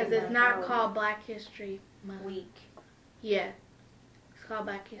 Yeah, because it's not called Black History Month. Week. Yeah, it's called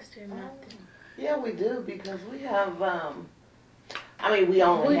Black History Month. Yeah, we do, because we have, we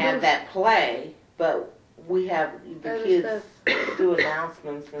only have that play, but we have the kids do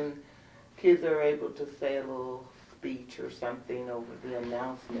announcements, and kids are able to say a little speech or something over the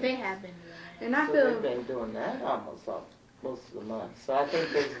announcement. They have been doing that. And I So feel they've been doing that most of the month. So I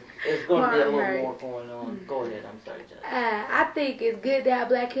think there's going to be a little more going on. Go ahead, I'm sorry, Jess. I think it's good to have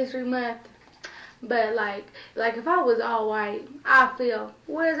Black History Month, but like if I was all white, I feel,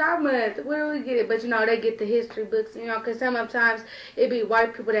 where's our month? Where do we get it? But they get the history books, because sometimes it be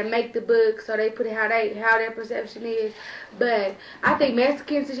white people that make the books, so they put it how their perception is. But I think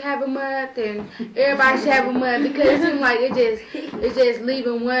Mexicans should have a month, and everybody should have a month, because it seems like it's just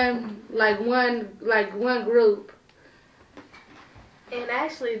leaving one group. And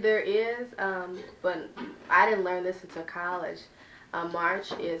actually there is, but I didn't learn this until college.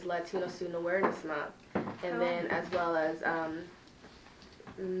 March is Latino Student Awareness Month. And then as well as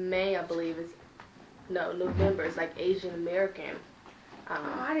May, I believe, November is like Asian American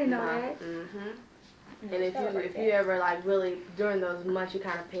I didn't know month. that. Mm-hmm. And if you ever like really during those months you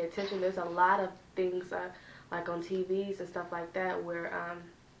kind of pay attention, there's a lot of things like on TVs and stuff like that where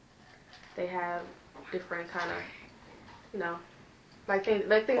they have different kind of things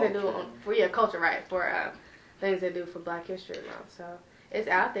they do for culture, right? For things they do for Black History Month. So It's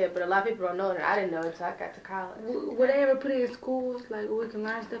out there, but a lot of people don't know it, and I didn't know it until I got to college. Would they ever put it in schools, like, where we can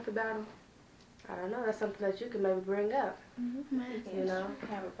learn stuff about them? I don't know. That's something that you can maybe bring up. Mm-hmm. You know?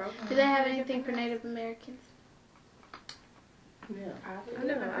 Have a program. Do they have anything for Native Americans? Yeah. Probably. I've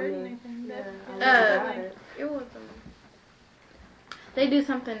never heard anything. Yeah, That's I know about it. It was they do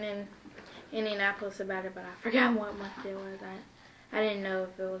something in Indianapolis about it, but I forgot what month it was. I didn't know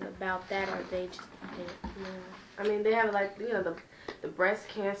if it was about that or they just did it. Yeah. I mean, they have like, you know, the breast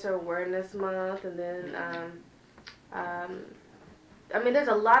cancer awareness month, and then I mean, there's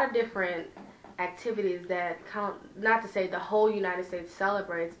a lot of different activities that count. Not to say the whole United States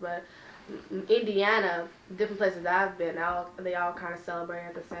celebrates, but Indiana, different places I've been, they all kind of celebrate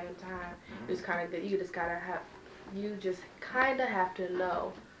at the same time. You just kind of have to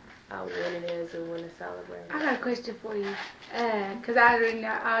know when it is and when to celebrate. I got a question for you. Cause I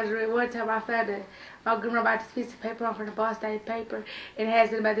was reading one time I found my grandma about this piece of paper off from the Ball State paper, and it had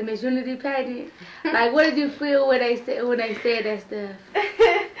something about the Miss Unity pageant. Like, what did you feel when they said that stuff?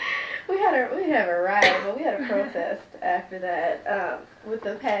 We had a riot, but we had a protest after that with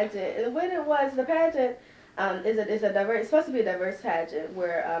the pageant. And when it was, the pageant is a diverse. It's supposed to be a diverse pageant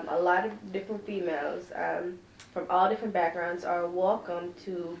where a lot of different females from all different backgrounds are welcome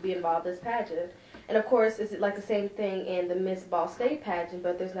to be involved in this pageant. And of course, it's like the same thing in the Miss Ball State pageant,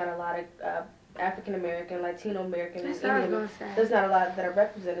 but there's not a lot of African American, Latino American, Indian. There's not a lot that are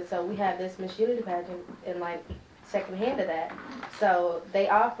represented. So we have this Miss Unity pageant in like second hand of that. So they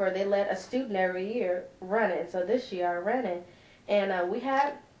let a student every year run it. So this year I ran it, and we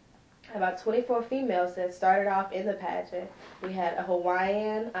had about 24 females that started off in the pageant. We had a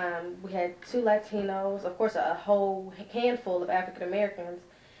Hawaiian, we had 2 Latinos, of course a whole handful of African Americans,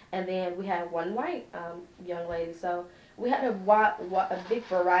 and then we had 1 white young lady. So we had a big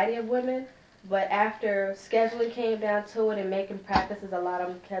variety of women, but after scheduling came down to it and making practices, a lot of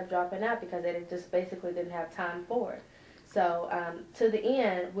them kept dropping out because they just basically didn't have time for it. So to the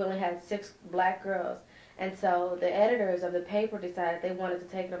end, we only had 6 black girls. And so the editors of the paper decided they wanted to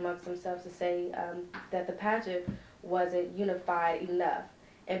take it amongst themselves to say that the pageant wasn't unified enough.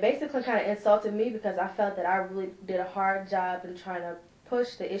 And basically kind of insulted me because I felt that I really did a hard job in trying to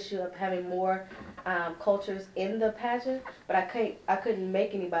push the issue of having more cultures in the pageant, but I couldn't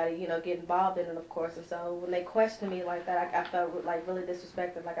make anybody, you know, get involved in it, of course. And so when they questioned me like that, I felt like really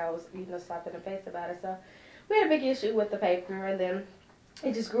disrespected, like I was, you know, slapped in the face about it. So we had a big issue with the paper, and then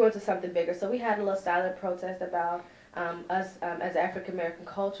it just grew into something bigger. So we had a little silent protest about us as African American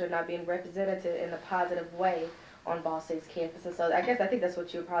culture not being represented in a positive way on Ball State's campus. And so I think that's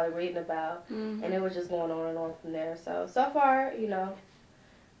what you were probably reading about. Mm-hmm. And it was just going on and on from there. So far, you know,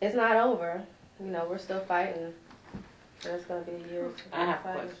 it's not over. You know, we're still fighting. So it's going to be a year. I have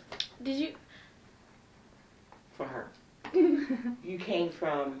a question. Did you? For her. You came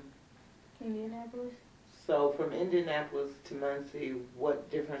from? Indianapolis. So from Indianapolis to Muncie,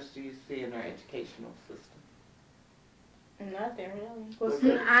 what difference do you see in our educational system? Nothing really.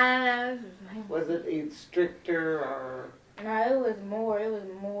 Was it stricter or? No, it was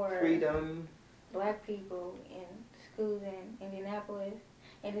more freedom. Black people in schools in Indianapolis,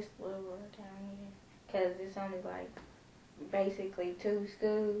 and it's a little down here, cause it's only like basically 2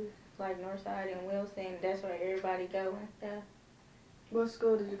 schools, like Northside and Wilson. That's where everybody go and stuff. What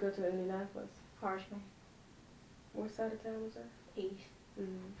school did you go to in Indianapolis? Harshman. What side of town was that? East.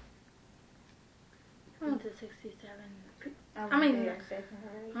 Mm-hmm. I went to 67. I mean,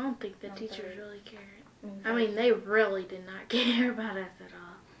 I don't think the teachers really cared. I mean, they really did not care about us at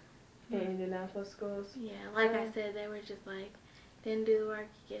all. In Indianapolis schools? Yeah, like I said, they were just like, didn't do the work,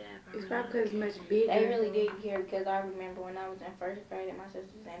 you get out. It's probably because it's much bigger. They really did care, because I remember when I was in 1st grade and my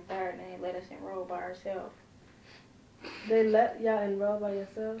sister was in 3rd, and they let us enroll by ourselves. They let y'all enroll by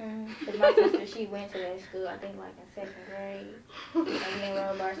yourself? Because my sister, she went to that school, I think like in 2nd grade. And we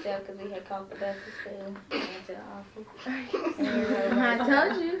enrolled by ourselves because we had caught the bus to school and went to the office. I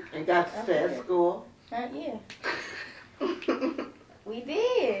told you. And got to stay at school? Yeah. We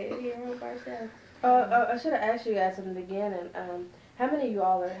did. We enrolled by ourselves. I should have asked you guys in the beginning, how many of you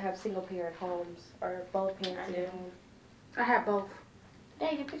all have single parent homes, or both parents in your home? I have both.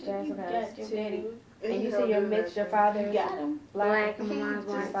 Dang, you got your daddy. And you say you're mixed, your father You got him. Black and mom's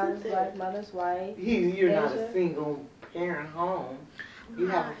your white. father's black, mother's white. You're not Asia? a single parent home. You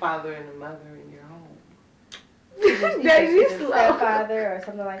have a father and a mother in your home. Is it stepfather or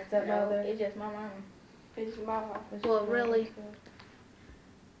something like stepmother? No, it's just my mom. It's my mom. Well, really,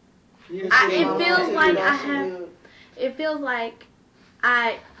 It feels like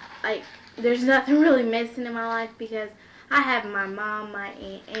there's nothing really missing in my life because I have my mom, my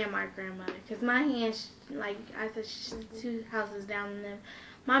aunt, and my grandmother. Because my aunt, like I said, she's 2 houses down from them.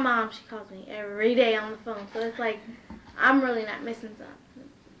 My mom, she calls me every day on the phone. So it's like, I'm really not missing something,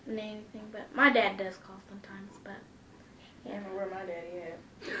 anything. But my dad does call sometimes, but. I don't know where my daddy at.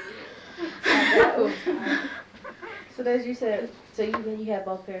 So as you said, so you have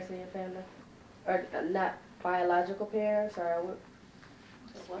both parents in your family? Or not biological parents, or what?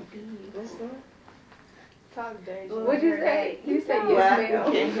 What's that? Talk dirty. What'd you say? You said Well, yes, ma'am.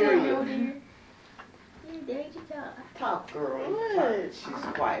 we can't hear you. Daddy, talk. Talk, girl. Talk. She's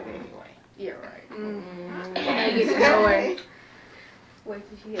quiet anyway. Yeah, right. Mm-hmm. I get to know her. Wait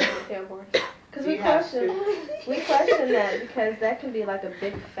till she gets to the tailboard. Because Do we you have question that because that can be like a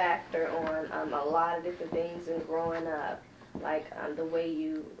big factor on a lot of different things in growing up, like the way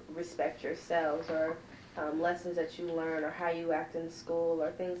you respect yourselves or lessons that you learn or how you act in school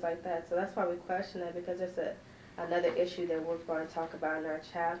or things like that. So that's why we question that, because it's another issue that we're going to talk about in our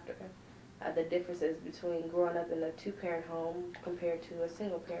chapter. The differences between growing up in a 2-parent home compared to a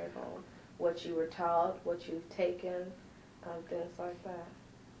single-parent home. What you were taught, what you've taken, things like that.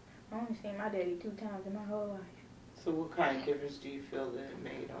 I only seen my daddy 2 times in my whole life. So what kind of difference do you feel that it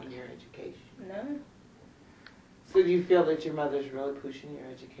made on your education? None. So do you feel that your mother's really pushing your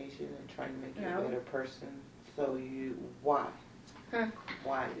education and trying to make you No. a better person? So why? Huh?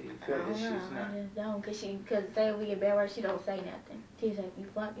 Why do you feel that she's not? I just don't, cause say we get bad words, she don't say nothing. She say, if you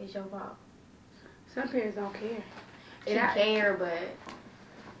flunk, it's your fault. Some parents don't care. She care, but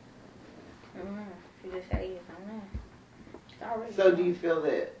I don't know. She just say it, I don't know. It's already So do you feel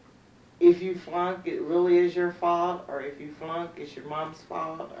that if you flunk, it really is your fault, or if you flunk, it's your mom's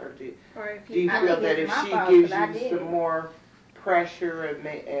fault, or do you I feel think that it's if my she fault, gives 'cause I you did some it. more pressure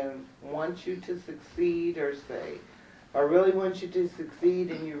and wants you to succeed, or really wants you to succeed,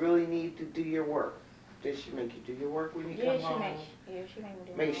 and you really need to do your work, does she make you do your work when you come home? she make me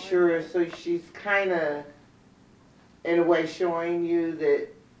do Make my sure, work. so she's kind of, in a way, showing you that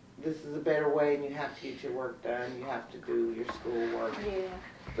this is a better way and you have to get your work done, you have to do your schoolwork. Yeah.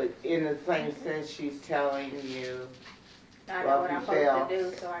 But in the same sense, she's telling you, I well, know what if I'm you supposed to fail.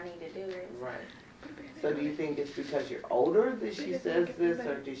 do, so I need to do it. right. So do you think it's because you're older that she says this,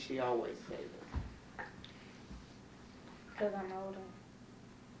 or did she always say this? Because I'm older.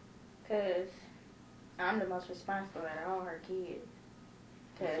 Because I'm the most responsible out of all her kids.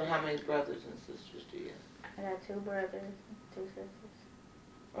 So how many brothers and sisters do you have? I got 2 brothers, 2 sisters.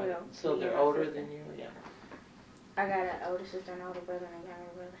 Right. Well, So they're yeah, older sister. than you, or younger? I got an older sister, an older brother, and a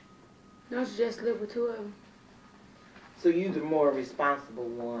younger brother. Don't you just live with 2 of them? So you're the more responsible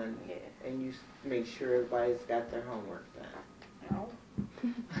one, Yeah. and you make sure everybody's got their homework done. No.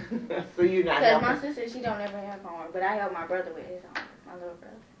 So you're not Because my helping. sister, she don't ever have homework, but I help my brother with his homework. My little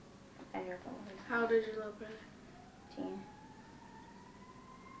brother. I help him with his How old is your little brother? 10.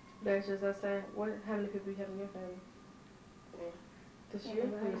 That's just us saying, how many people you have in your family? Just you? Are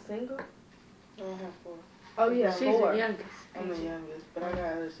you single? I have 4. Oh, yeah, She's 4. the youngest. I'm the youngest, but I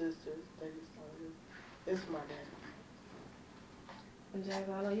got other sisters. They just don't live. It's my dad. And Jack,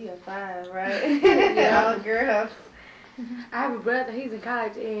 I know you got 5, right? Yeah, girl. I have a brother. He's in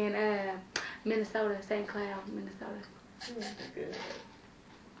college in Minnesota, St. Cloud, Minnesota. Good.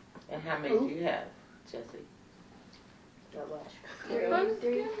 And how many do you have, Jesse? 3.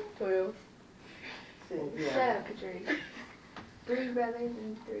 12. Yeah. Shut up, Katrina. 3 brothers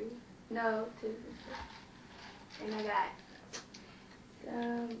and 2 sisters. And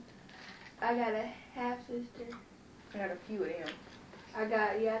I got a half sister. I got a few of them. I think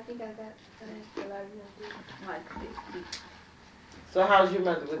I got a lot of them. Like 50. So how's your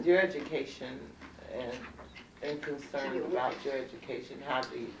mother with your education and concern about your education?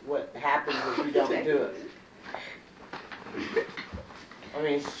 What happens if you don't do it? I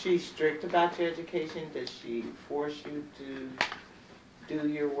mean, is she strict about your education? Does she force you to do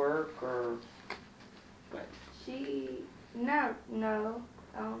your work, or what? No,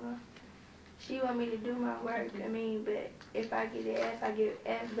 I don't know. She want me to do my work, but if I get an F, I get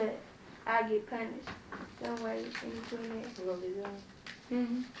an F, but I get punished some way in between that. We're going to be done.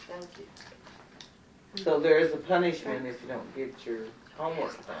 Mm-hmm. Thank you. So there is a punishment if you don't get your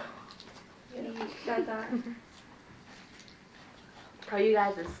homework done. Sometimes. Are you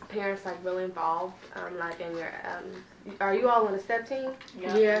guys as parents like really involved? Like in your are you all on a step team?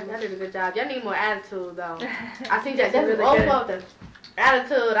 Yeah. Y'all did a good job. Y'all need more attitude though. I think that's That's really both good of them.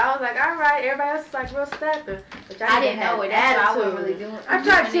 attitude. I was like, all right, everybody else is like real stepping. But y'all I need didn't to have know it. That's why I wasn't attitude. really doing it. I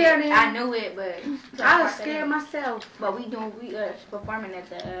tried to tell them. I knew it, but I was scared myself. But we performing at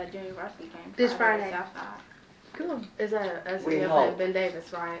the junior varsity game This Friday. Southside. Cool. Is that We you're hope. playing Ben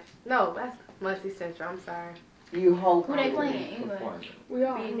Davis, right? No, that's Muncie Central. I'm sorry. You hope Who they you playing? will England? perform. We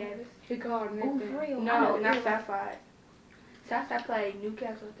are. Being Davis. He called and Oh, everything. for real? I No, know not everybody. Southside. Southside played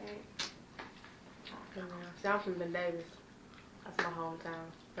Newcastle, I think. See, I'm from Ben Davis. That's my hometown.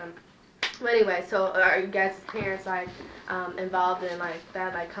 But anyway, so are you guys' parents like involved in like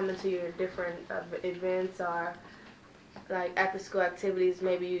that, like coming to your different events or like after school activities?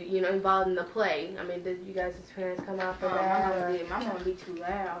 Maybe you know involved in the play. I mean, did you guys' parents come out for My that? mama or- did. My mama be too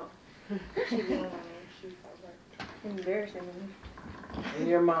loud. She be embarrassing me. And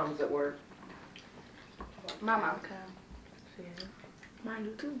your mom's at work. My mom come. Mine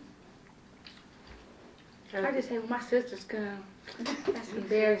do too. I just hate when my sisters come. That's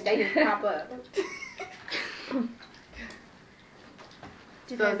embarrassing. They just pop up.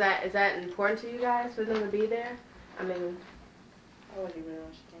 So is that important to you guys for them to be there? I mean, I wouldn't even know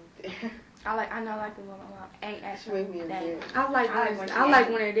she came there. I know I like the one my mom ain't She actually made me that. embarrassed. I like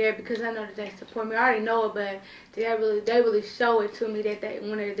when they're there because I know that they support me. I already know it, but they really show it to me that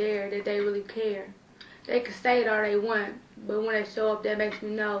when they're there that they really care. They can say it all they want, but when they show up, that makes me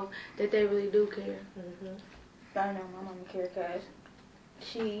know that they really do care. I know my mama care because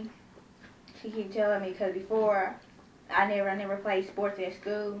she keep telling me because before I never played sports at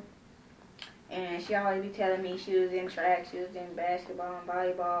school, and she always be telling me she was in track, she was in basketball and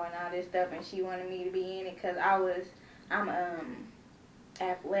volleyball and all this stuff, and she wanted me to be in it because I'm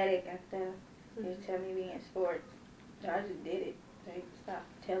athletic and stuff. She was telling me to be in sports, so I just did it. They stopped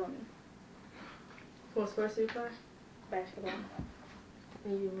telling me. what sports do you play? Basketball.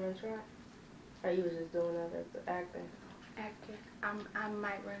 And you run track? Or you was just doing other acting? Acting. I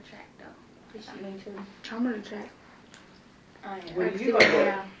might run track though. This year. Me too. I'm on the track. I am. Where I can you see gonna right go?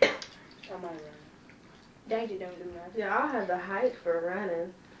 now. I might run. Danger don't do nothing. Yeah, I have the height for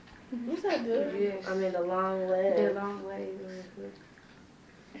running. What's that good? Yes. I mean the long legs. They're long ways.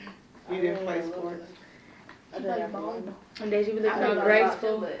 You didn't play sports? I did have volleyball. And they should be I looking play all volleyball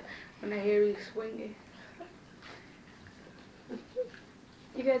graceful too, but when they hear you swinging.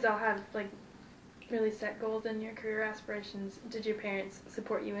 You guys all have like really set goals in your career aspirations. Did your parents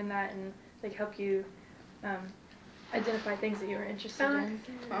support you in that and like help you identify things that you were interested in?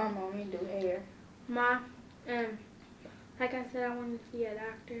 my mom want me to do hair. Like I said, I wanted to be a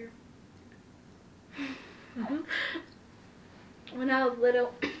doctor. When I was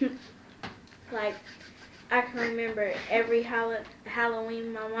little, like, I can remember every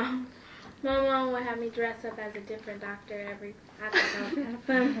Halloween, my mom would have me dress up as a different doctor I thought that was kind of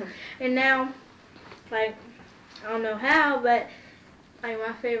fun. And now, like, I don't know how, but, like,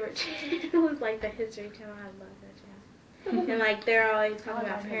 my favorite channel was, like, the History Channel. I love that channel. And, like, they're always talking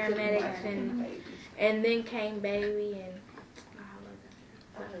about paramedics, and then came Baby, and I love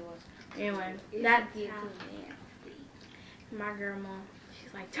that channel. So, anyway, that's how my girl mom,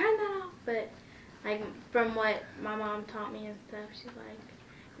 she's like, turn that off. But, like, from what my mom taught me and stuff, she's like,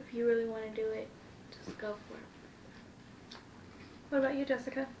 if you really want to do it, just go for it. What about you,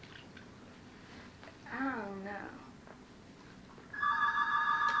 Jessica? I don't know.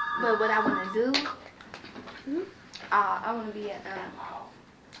 But what I want to do, I want to be a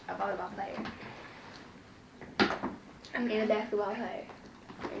volleyball player and a basketball player,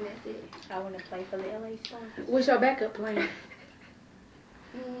 and that's it. I want to play for the LA Stars. What's your backup plan?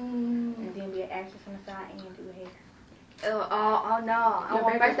 And then be an actress on the side and do hair. Oh no! Your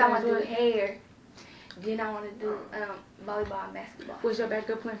First I backup want to plan do is what? hair, then I want to do volleyball and basketball. What's your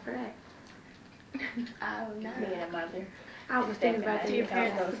backup plan for that? I don't know. Being a mother. I was thinking about Do your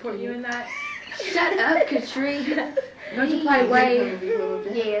parents support you in that? Shut up, Katrina. Don't you play Wade?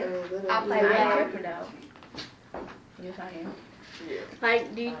 Yeah, I play I ain't Wade. tripping though. Yes, I am.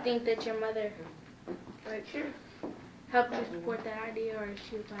 Like, do you think that your mother, like, helped you support that idea, or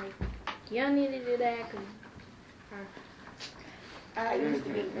she was like, you don't need to do that, cause, I used to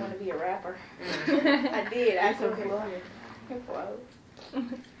want to be a rapper. I did. I could flow.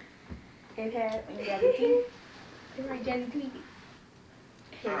 It had Johnny T. It like Johnny T.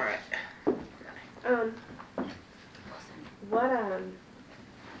 Alright.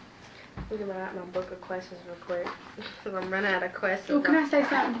 Let me run out my book of questions real quick. I'm running out of questions. Oh, can I say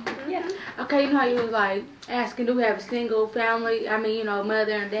something? Yeah. Okay, you know how you was like asking, do we have a single family? I mean, you know,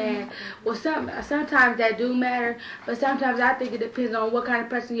 mother and dad. Well, sometimes that do matter, but sometimes I think it depends on what kind of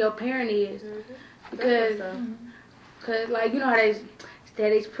person your parent is. Because, like, you know how they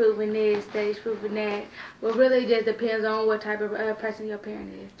studies proving this, studies proving that. Well, really, it just depends on what type of person your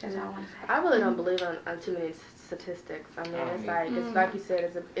parent is. That's all I want to say. I really don't believe on too many statistics. I mean, it's like you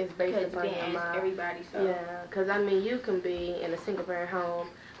said, it's based upon your mind. Everybody, so. Yeah, because I mean, you can be in a single parent home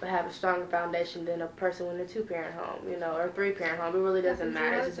but have a stronger foundation than a person in a 2-parent home, you know, or a 3-parent home. It really doesn't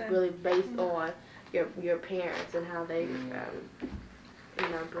matter. It's just really based on your parents and how they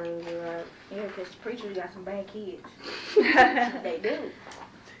bring you up. Yeah, because preachers got some bad kids. They do.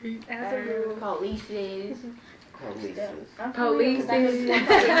 As a rule. Polices. Polices.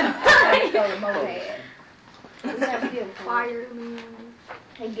 Firemen.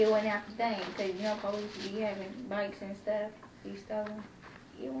 They get one after thing, because you know police be having bikes and stuff. Be stolen.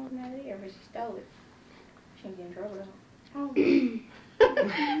 You want none of there, but she stole it. She ain't get in trouble though.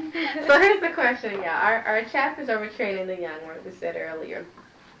 So here's the question, y'all. Our chapters over training the young, like we said earlier,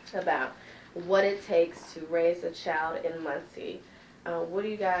 about what it takes to raise a child in Muncie. What do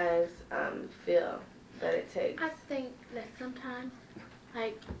you guys feel that it takes? I think that sometimes,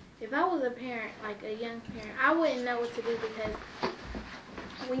 like, if I was a parent, like a young parent, I wouldn't know what to do because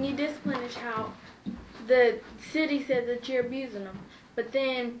when you discipline a child, the city says that you're abusing them. But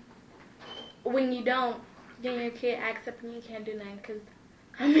then when you don't, then your kid acts up and you can't do nothing. Because,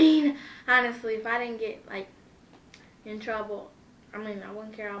 I mean, honestly, if I didn't get, like, in trouble, I mean, I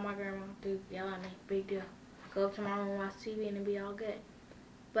wouldn't care all my grandma do, yell at me, big deal. Go up to my room and watch TV and it'd be all good.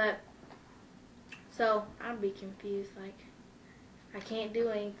 But, so, I'd be confused, like, I can't do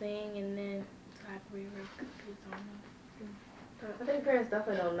anything, and then, so I'd be really confused on them. I think parents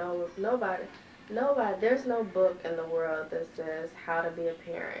definitely don't know. Nobody, there's no book in the world that says how to be a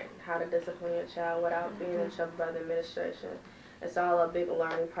parent, how to discipline your child without being in trouble by the administration. It's all a big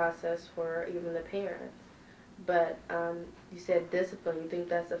learning process for even the parents. But you said discipline. You think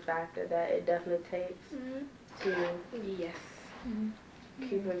that's a factor that it definitely takes to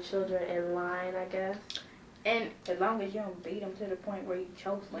keeping children in line, I guess. And as long as you don't beat them to the point where you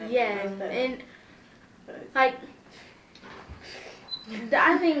choke them. Yeah, and like,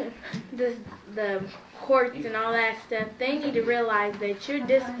 I think the courts and all that stuff, they need to realize that you're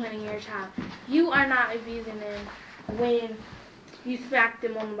disciplining your child. You are not abusing them when you smack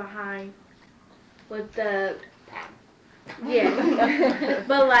them on the behind with the,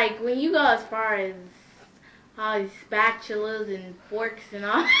 but like when you go as far as all these spatulas and forks and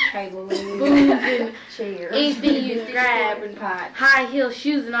all spoons and chairs, anything you grab and high heel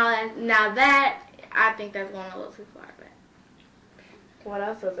shoes and all that. Now that, I think that's going a little too far. But what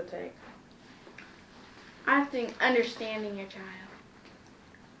else does it take? I think understanding your child.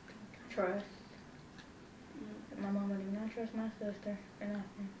 Trust. My mama did not trust my sister for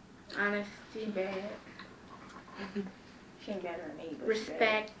nothing. Honesty. She bad. She ain't better than me, but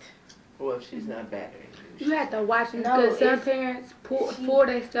respect. Well, she's not better than you. You have to watch them because some parents pull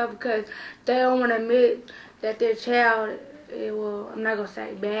their stuff because they don't want to admit that their child, well, I'm not going to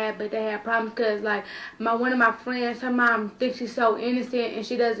say bad, but they have problems because, like, one of my friends, her mom thinks she's so innocent and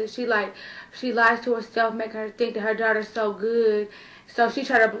she doesn't, she lies to herself, make her think that her daughter's so good. So she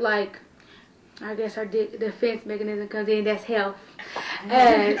try to, like, I guess her defense mechanism comes in, that's health.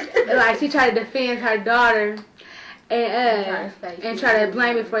 And, like, she tried to defend her daughter and try to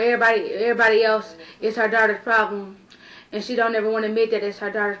blame it for everybody else. It's her daughter's problem. And she don't ever want to admit that it's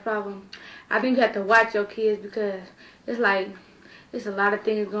her daughter's problem. I think you have to watch your kids because it's like, there's a lot of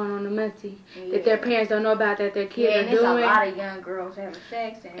things going on in Muncie that their parents don't know about that their kids are doing. And a lot of young girls having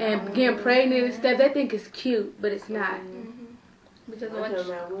sex. And getting pregnant and stuff. They think it's cute, but it's not. Because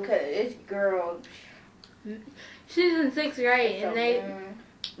it's girls. She's in 6th grade, and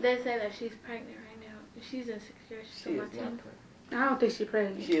they say that she's pregnant right now. She's in 6th grade. She's on my team. I don't think she's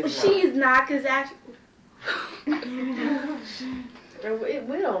pregnant. She's not, because actually... We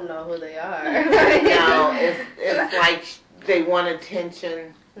don't know who they are. No, it's like they want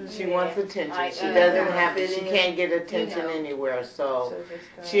attention. She wants attention. She doesn't have to. She can't get attention anywhere. So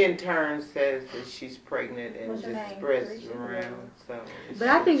she in turn says that she's pregnant and just spreads it around. So. But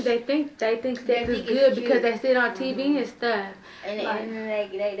I think they think sex is good because they sit on TV and stuff. And they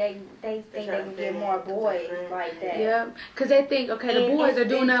think they can get more boys like that. Yeah, because they think the boys are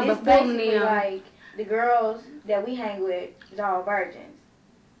doing nothing but fooling them. Like the girls that we hang with is all virgins.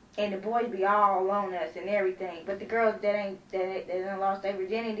 And the boys be all on us and everything. But the girls that done lost their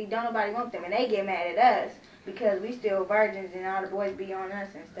virginity, don't nobody want them. And they get mad at us because we still virgins and all the boys be on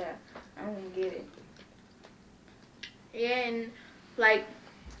us and stuff. I don't even get it. Yeah, and like,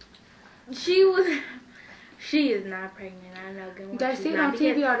 she is not pregnant. I know good. They see it on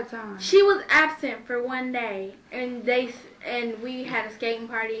TV all the time. She was absent for one day, and we had a skating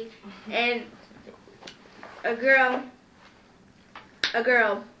party, and a girl,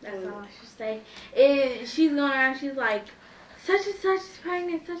 that's all I should say. She's going around, she's like, such and such is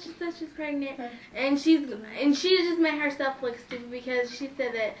pregnant, such and such is pregnant. And she just made herself look stupid because she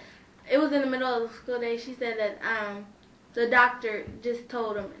said that it was in the middle of the school day. She said that the doctor just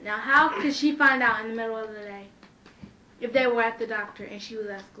told him. Now, how could she find out in the middle of the day if they were at the doctor and she was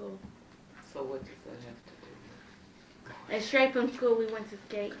at school? So what does that have to do? And straight from school, we went to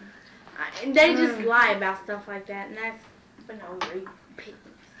skating. And they just lie about stuff like that, and that's for no reason.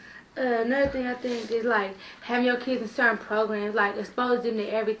 Another thing I think is like having your kids in certain programs, like expose them to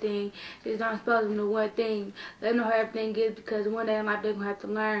everything. Just don't expose them to one thing. Let them know how everything is, because one day in life they're gonna have to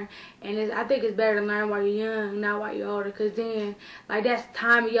learn. And I think it's better to learn while you're young, not while you're older, because then like that's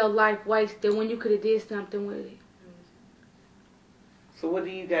time of your life wasted when you could have did something with it. So what do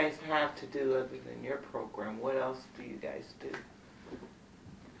you guys have to do other than your program? What else do you guys do?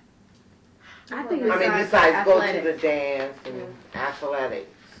 I think besides go to the dance and athletics.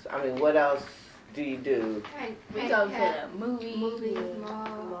 I mean, what else do you do? We go to the movies,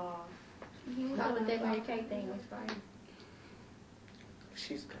 mall. We go with that Mary Kay thing was fun.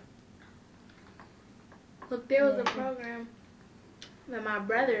 She's good. Look, there was a program that my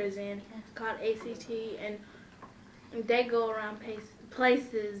brother is in called ACT, and they go around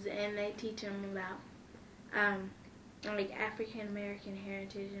places and they teach them about like African American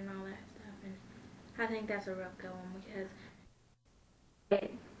heritage and all that stuff. And I think that's a real good one because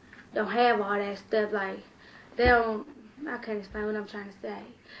don't have all that stuff, like they don't. I can't explain what I'm trying to say,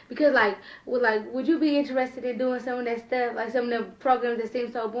 because would you be interested in doing some of that stuff, like some of the programs that seem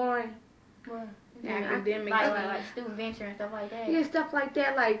so boring? What? Academic, like student venture and stuff like that. Yeah, stuff like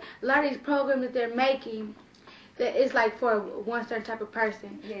that. Like a lot of these programs that they're making, that it's like for one certain type of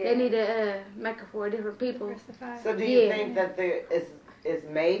person. Yeah. They need to make it for different people. So do you think that there is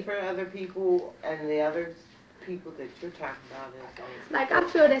made for other people, and the other people that you're talking about is like I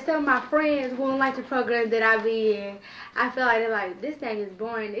feel that some of my friends who don't like the program that I be in, I feel like they're like, this thing is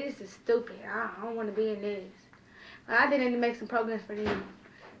boring. This is stupid. I don't want to be in this. But I didn't make some programs for them.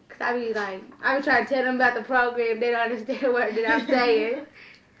 Cause I be trying to tell them about the program. They don't understand what that I'm saying.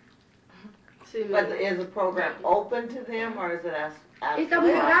 But is the program open to them, or is it as It's open.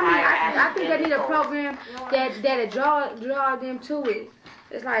 I think they need a program that draw them to it.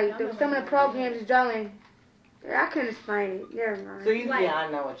 It's like some of the programs is drawing. I couldn't explain it. Never mind. So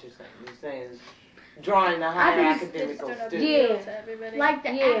I know what you're saying. You're saying drawing the higher academical students. Yeah. Like the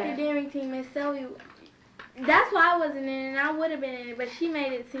academic team, Miss Sylvie. That's why I wasn't in it, and I would have been in it, but she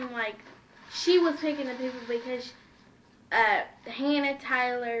made it seem like she was picking the people because Hannah,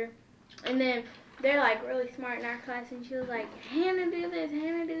 Tyler, and then they're like really smart in our class, and she was like, Hannah do this,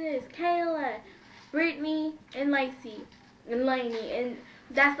 Kayla, Brittany, and Lacey, and Lainey, and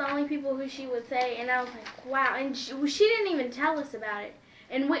that's the only people who she would say, and I was like, wow, and she didn't even tell us about it,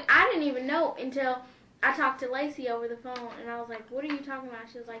 and I didn't even know until I talked to Lacey over the phone, and I was like, what are you talking about?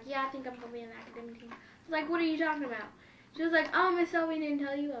 She was like, yeah, I think I'm going to be in the academic team. I was like, what are you talking about? She was like, oh, Miss Sylvie didn't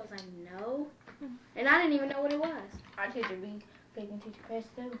tell you? I was like, no, and I didn't even know what it was. Our teacher be picking teacher press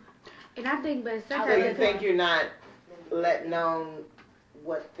too. And I think, but sometimes So you think you're not letting known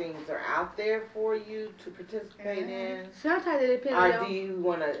what things are out there for you to participate in? Sometimes it depends.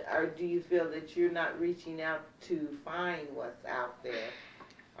 Or do you feel that you're not reaching out to find what's out there?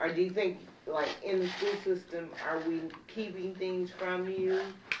 Or do you think, like, in the school system, are we keeping things from you,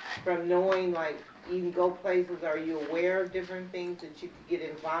 from knowing, like, you can go places? Are you aware of different things that you could get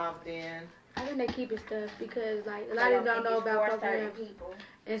involved in? I think they keep it stuff because, like, a lot of them don't know about programs. People.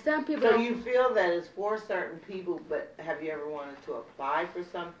 And some people. So you feel that it's for certain people, but have you ever wanted to apply for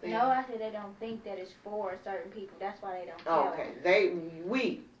something? No, I said they don't think that it's for certain people. That's why they don't tell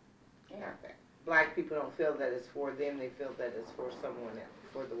Okay, Yeah. Black people don't feel that it's for them. They feel that it's for someone else,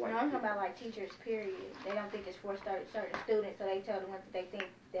 for the white No, I'm people. talking about like teachers, period. They don't think it's for certain students, so they tell the ones that they think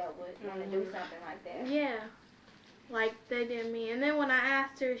that would want to do something like that. Yeah, like they did me. And then when I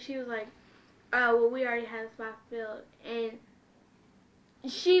asked her, she was like, oh, well, we already had a spot filled. And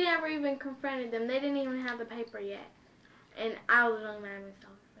she never even confronted them. They didn't even have the paper yet. And I was really mad at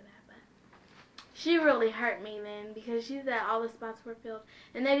myself for that. But she really hurt me then because she said all the spots were filled.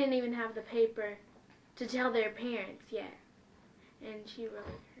 And they didn't even have the paper to tell their parents yet. And she really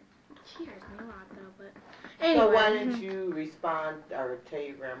hurts me a lot, though. But anyway. So why didn't you respond or tell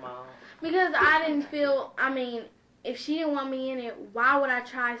your grandma? Because I didn't feel, if she didn't want me in it, why would I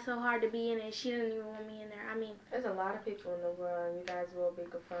try so hard to be in it? She didn't even want me in there. There's a lot of people in the world, and you guys will be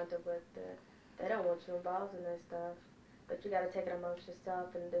confronted with that. They don't want you involved in that stuff. But you got to take it amongst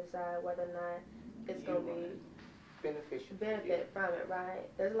yourself and decide whether or not it's going to be benefit from it, right?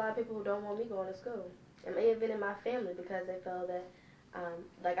 There's a lot of people who don't want me going to school. It may have been in my family because they felt that,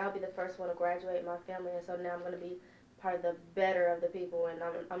 I'll be the first one to graduate in my family, and so now I'm going to be part of the better of the people, and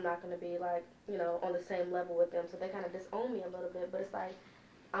I'm not going to be, on the same level with them. So they kind of disown me a little bit, but it's like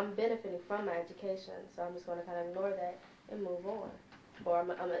I'm benefiting from my education, so I'm just going to kind of ignore that and move on. Or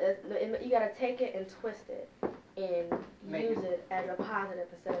you got to take it and twist it. and Maybe. use it as a positive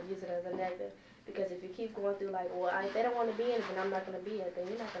instead of using it as a negative. Because if you keep going through like, well, if they don't want to be in it, then I'm not going to be in it, then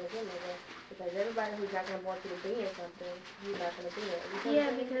you're not going to get nowhere. Because everybody who's not going to want you to be in something, you're not going to be in it. You know Yeah,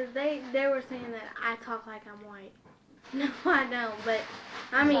 what I mean? because they were saying that I talk like I'm white. No, I don't. But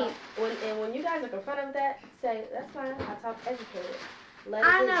I mean, when you guys are confronted with that, say that's fine. I talk educated. Let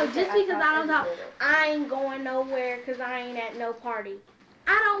I it be. know Just just say, because I don't talk, educated. I ain't going nowhere because I ain't at no party.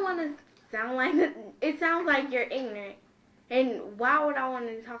 I don't want to sound like that. It sounds like you're ignorant. And why would I want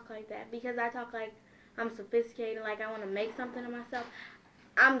to talk like that? Because I talk like I'm sophisticated, like I want to make something of myself.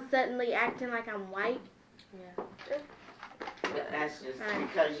 I'm suddenly acting like I'm white. Yeah. But that's just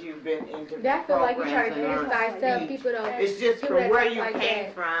because you've been into That feel like you try to programs and criticize learn some speech. people though. It's just people from that where talk you like came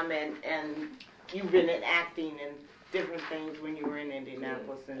that. from and you've been in acting and different things when you were in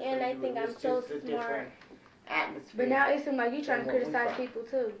Indianapolis. And And so I think it I'm was so just a smart. different atmosphere. But now it seems like you trying to Than what we criticize thought. people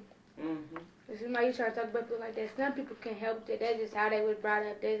too. Mm-hmm. It seems like you try to talk about people like that. Some people can't help it. That's just how they was brought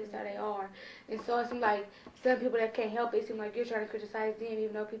up. That's just how they are. And so it seems like some people that can't help it, seem like you're trying to criticize them,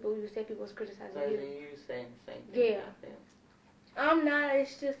 even though people you say people was criticizing So you. then you're saying the same thing. Yeah. about them. I'm not.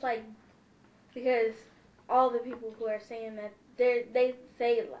 It's just like because all the people who are saying that they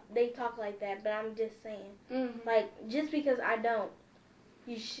talk like that, but I'm just saying Mm-hmm. like just because I don't,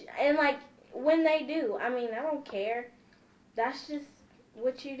 and like when they do, I mean I don't care. That's just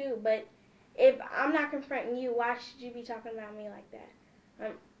what you do. But if I'm not confronting you, why should you be talking about me like that?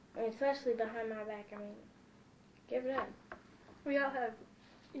 Especially behind my back. I mean, give it up. We all have,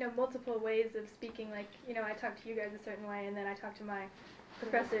 multiple ways of speaking. Like, I talk to you guys a certain way, and then I talk to my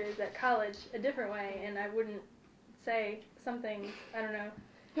professors at college a different way, and I wouldn't say some things, I don't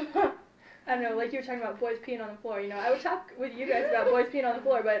know, like you were talking about boys peeing on the floor, I would talk with you guys about boys peeing on the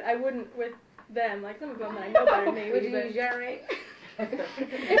floor, but I wouldn't with them, like some of them that I know better maybe. Would you but use urinate?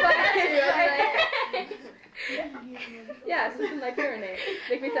 if I had to, I'd be like, yeah, something like urinate,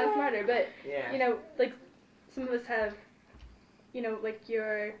 make me sound smarter, but, Yeah. like some of us have, like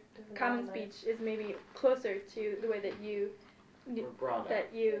your common speech is maybe closer to the way that you We're brought up. that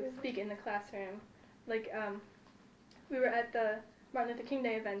you speak in the classroom. Like, we were at the Martin Luther King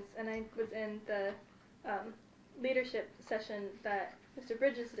Day events, and I was in the leadership session that Mr.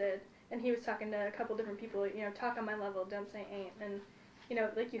 Bridges did, and he was talking to a couple different people, talk on my level, don't say ain't, and,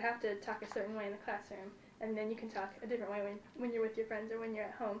 like you have to talk a certain way in the classroom, and then you can talk a different way when you're with your friends or when you're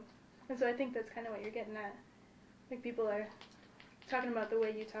at home. And so I think that's kind of what you're getting at. Like, people are talking about the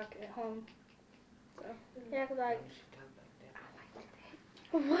way you talk at home. So. Yeah, 'cause like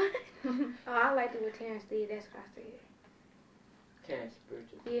I what? Oh, I liked it what Terrence did. That's what I said. Terrence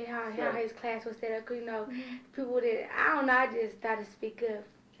Bridges. Yeah, how his class was set up. 'Cause, people that I don't know. I just thought to speak up.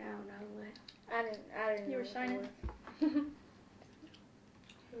 I don't know what. I didn't. You know were what it shining. was.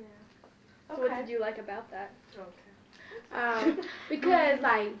 So what did you like about that? Because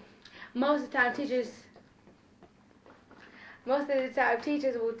like most of the time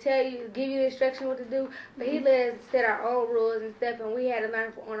teachers will tell you, give you instruction what to do, but he let us set our own rules and stuff, and we had to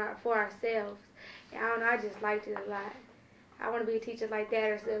learn for ourselves. And I don't know, I just liked it a lot. I want to be a teacher like that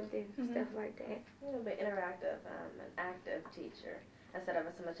or something, stuff like that. You know, be interactive, an active teacher instead of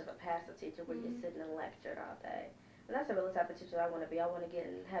so much of a passive teacher where you're sitting and lectured all day. And that's the really type of teacher I want to be. I want to get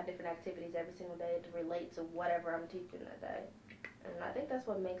and have different activities every single day to relate to whatever I'm teaching that day. And I think that's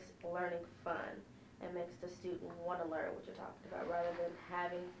what makes learning fun and makes the student want to learn what you're talking about rather than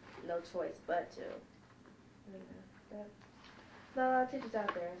having no choice but to. There's a lot of teachers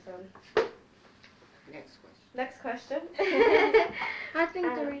out there, so. Next question. Next question. I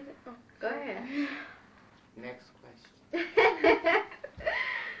think the reason. Oh, Go ahead. Next question.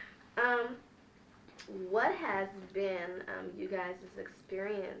 What has been you guys'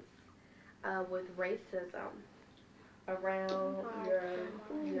 experience with racism around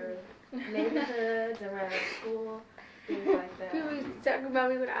your neighborhoods, around school, things like that? People used to talk about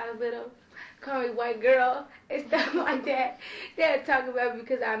me when I was little, call me white girl and stuff like that. They would talk about me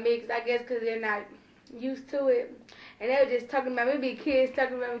because I'm mixed, I guess because they're not used to it. And they were just talking about me, maybe kids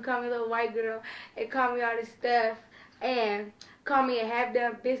talking about me, call me a little white girl, and call me all this stuff, and call me a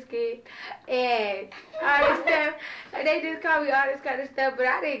half-done biscuit, and all this stuff. And they just call me all this kind of stuff, but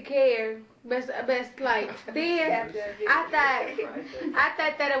I didn't care. But like, then I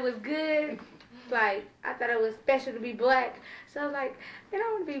thought that it was good. Like, I thought it was special to be black. So I was like, man,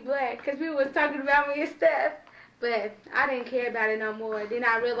 I want to be black, because people was talking about me and stuff. But I didn't care about it no more. Then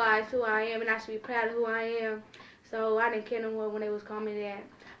I realized who I am, and I should be proud of who I am. So I didn't care no more when they was calling me that.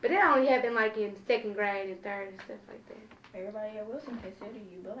 But that only happened like in 2nd grade and 3rd and stuff like that. Everybody at Wilson consider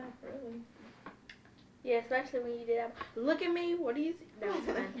you black, really. Yeah, especially when you did that. Look at me. What do you see? That was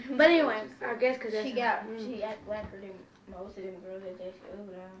fun. But anyway, I guess because She act blacker than most of them girls at that school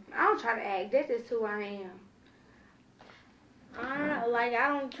now. I don't try to act. That's just who I am. I don't know. Like, I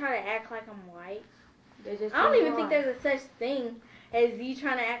don't try to act like I'm white. That's just I don't who you even think are. there's a such thing as you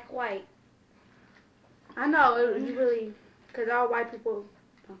trying to act white. I know, you really, because all white people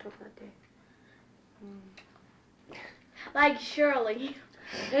don't talk like that. Like Shirley.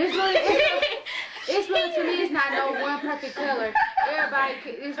 It's really, to me, it's not no one perfect color. Everybody,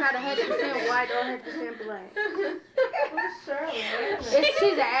 it's not 100% white or 100% black.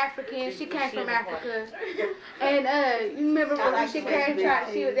 She's an African. She came from Africa. And you remember when she came,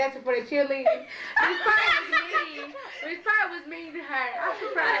 she was asking for the cheerleading. Which part was mean to her. I'm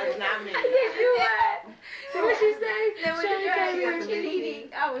surprised. Not me. Yes, you were. So what she say? Then when Shirley you came got here.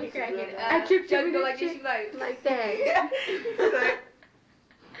 cheerleading, I was cracking up. I kept Joking doing like this this, she like, like that.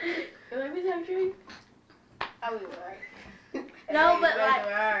 let me talk to you. I was like. No, but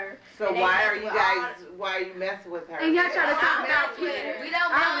like. So why are you messing with her? And y'all try to talk about Twitter. Twitter. We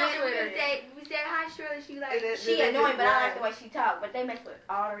don't I'm mess on with Twitter. her. We said hi Shirley, she like She annoying, but I like the way she talk. But they mess with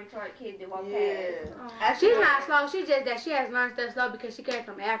all the retarded kids that walk past. She's not slow. She's just that she has learned stuff slow because she came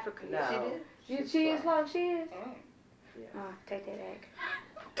from Africa. No. She is slow. She is. Yeah. Oh, take that back.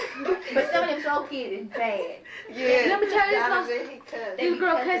 But some of them slow kids is bad. Yeah. Let me tell you Donovan, something. he cussed. This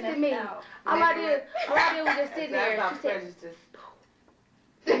girl cussed at me. Out. All I did was just sit there. That's She said, prejudice.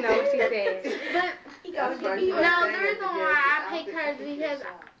 you know what she said. But He goes to be no, the reason why I picked her is because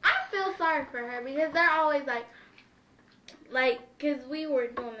I feel sorry for her because they're always cause we were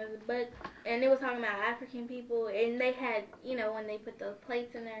doing this book and it was talking about African people and they had, when they put those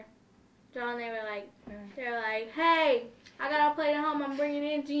plates in their jaw and they were like, hey, I got a plate at home, I'm bringing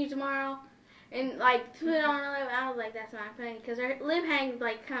it in to you tomorrow. And put it on her lip. I was like, that's not funny because her lip hangs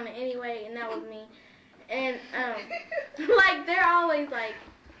kind of anyway and that was me. And they're always like,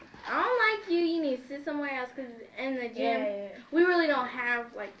 I don't like you. You need to sit somewhere else because in the gym, we really don't have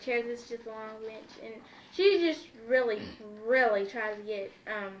chairs. It's just a long bench, and she just really, really tries to get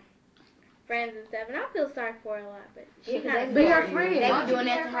friends and stuff. And I feel sorry for her a lot, but she kind of be her friend. They be doing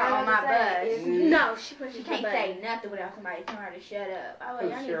that to her on my bus. no, She can't say nothing without somebody telling her to shut up. I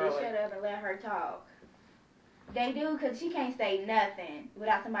was like, I need to shut up and let her talk. They do because she can't say nothing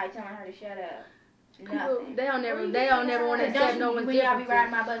without somebody telling her to shut up. Nothing. They don't never want to accept no one's when y'all be differences.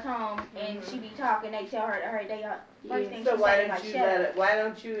 riding my bus home and she be talking, they tell her to hurry. First thing So she why say don't like, you shut up. why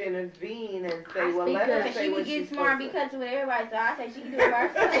don't you intervene and say, I well, speak let her Because say she what be she's getting smart and be supposed to. cussing with everybody, so I say she can do it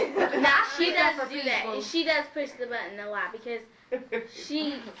herself. Nah, she Speak does up for do that. people. And she does push the button a lot because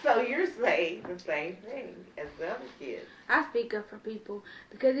she. So you're saying the same thing as the other kids. I speak up for people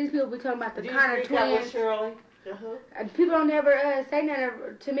because these people be talking about the Do you Connor speak up with twins. Shirley? People don't never say nothing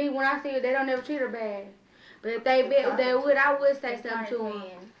to me when I see it. They don't never treat her bad. But if they would, I would say something to them.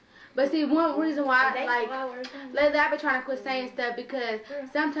 But see, one reason why, lately I've been trying to quit saying stuff because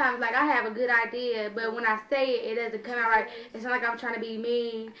sometimes, I have a good idea, but when I say it, it doesn't come out right. It's not like I'm trying to be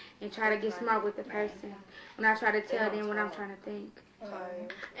mean and try to get smart with the person when I try to tell them what I'm trying to think.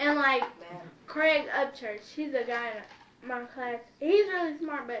 And Craig Upchurch, he's a guy in my class. He's really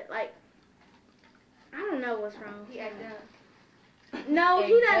smart, but I don't know what's wrong. He act dumb. No,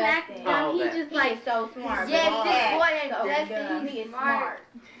 he doesn't act Justin. dumb. He Oh, just He is so smart. Yes, but this he boy acts ain't so Justin, dumb. he's He is smart.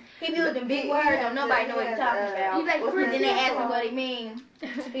 He be using big words, so nobody know what he's talking about. He's like, But for then they ask him example, what it means.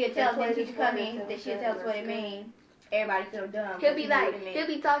 He'll tell us when the teacher come in, that she'll tell us what it means. Everybody feel dumb. He'll 'cause be he know like, what it means. he'll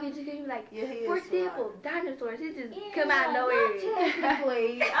be talking to you, he'll be like, Yeah, he is for smart. example, dinosaurs, it just Yeah, come out of nowhere.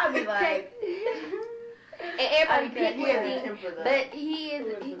 Technically, I'll be like, And everybody pick He with has a him, temper, though. but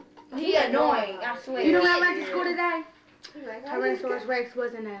he annoying, I swear. You know what I went to school today? Tyrannosaurus Rex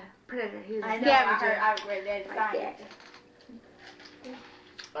wasn't a predator. He was a I know, I scavenger. read that in Like science.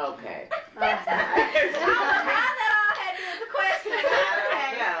 Okay. How that all had to do with the question? I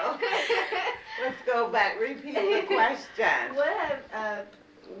don't know. Let's go back. Repeat the question.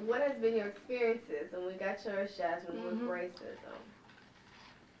 What has been your experiences when we got your shots with racism?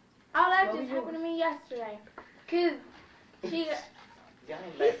 Oh, that What just we happened to me yesterday. Cause he Y'all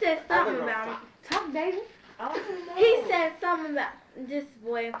he said something other about girls me. Talk, David. He said something about this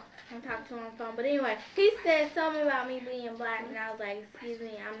boy. I'm talking to him on the phone, but anyway, he said something about me being black, and I was like, "Excuse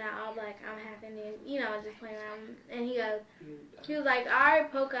me, I'm not all black. I'm half Indian." Just playing around. And he was like, "All right,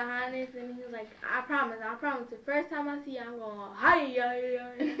 Pocahontas," and he was like, "I promise. The first time I see you, I'm going, hi, yeah."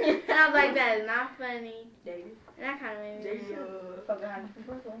 And I was like, "That is not funny." David. And that kind of made me. Pocahontas from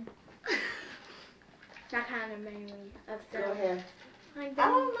Brooklyn. That kind of made me upset. Go ahead. Like I that.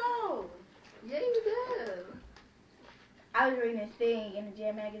 don't know. Yeah, you do. I I was reading this thing in the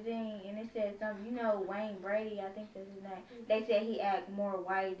Jet magazine, and it said something. You know, Wayne Brady, I think that's his name. They said he act more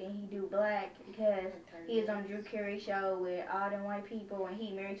white than he do black because he is on Drew Carey show with all them white people, and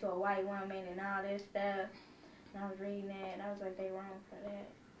he married to a white woman and all this stuff. And I was reading that, and I was like, they wrong for that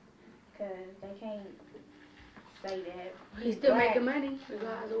because they can't say that. He's still black. making money,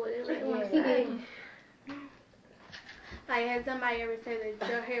 regardless of whatever they want to Yeah. see. Like, had somebody ever said that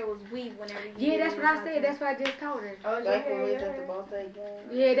your hair was weave whenever you Yeah, that's did what I something? said. That's what I just told her. Oh, Like when we was at the birthday game.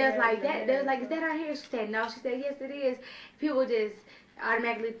 Yeah, that's like that. They was like, is that her hair? She said no. She said yes, it is. People just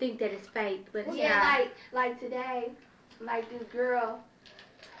automatically think that it's fake, but it's Yeah, not. like today, like this girl,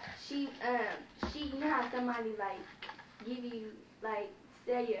 she you know how somebody like give you like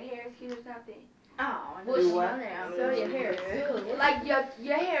say your hair is cute or something. Oh, Well, Do she- what? So your hair is good. Like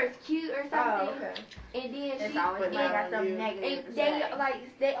your hair is cute or something, Oh, okay. and then It's she always But like now got something you- negative to and say.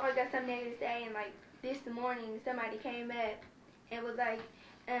 they always got something negative to say, and like this morning somebody came back and was like,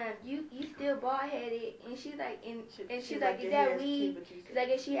 you still bald headed, and she's like, and she's like, is your that hair is cute, weave? but you Cause I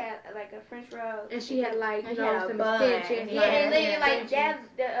guess she had like a French roll. And she had like, you And she know, had a some bun. extensions. Yeah, and then Yeah, like extensions.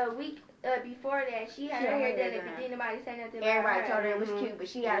 that the week before that, she had her hair done, but didn't nobody say nothing about Everybody her. told her it was cute, but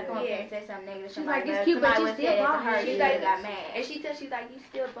she got to come up Yeah. and say something negative. She's like, it's cute, but you still bald headed. She's She's like, like- got mad. And she's like, you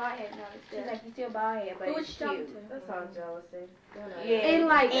still bald head and all this She's stuff. like, you still bald head, but Who was it's she talking cute. to? That's all jealousy. You know. Yeah, And,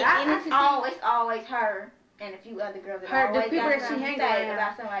 like, and I it's always her and a few other girls that Her- the always people got that she something hang to say around.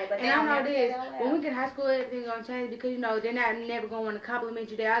 about somebody, but And they I don't know never say this, it out when loud. we get in high school, everything's gonna change because, you know, they're not never gonna want to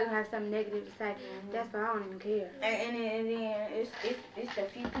compliment you. They're all gonna have something negative to say. That's why I don't even care. And then it's the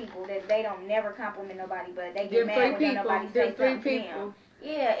few people that they don't never compliment nobody, but they get Them mad three when people. nobody Them say three something to people. them.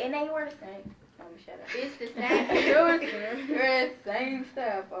 Yeah, and they were saying, shut up. It's the same. It's same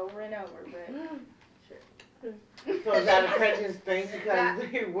stuff over and over, but So is that a prejudice thing because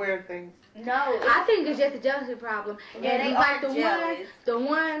they wear things? no, I think it's just a jealousy problem. Yeah, And they it's like are jealous. the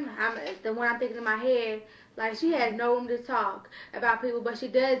one I'm thinking in my head, like she has no room to talk about people, but she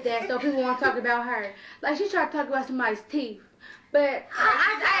does that so people won't talk about her. Like she tried to talk about somebody's teeth. But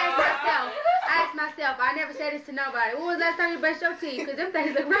I asked myself, I never said this to nobody. When was the last time you brushed your teeth? Because them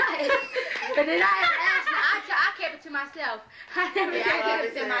things look right. But then I kept it to myself. I never said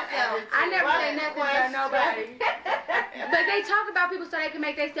it to myself. I never say nothing about nobody. But they talk about people so they can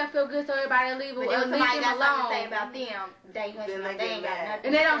make themselves feel good so everybody leave but them if somebody alone. got something to say about them, they ain't Then they got get mad. nothing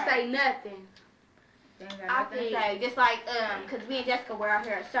And they to don't say nothing. They ain't got nothing to say. Just like, cause me and Jessica wear our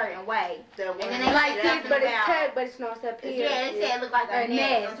hair a certain way. That And then way. they Like like this, but it's about, cut, but it's not up here. yeah, they say it look like a A nest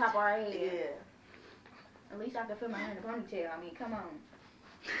nest. on top of our head. Yeah. At least I can put my hair in a ponytail. I mean, come on.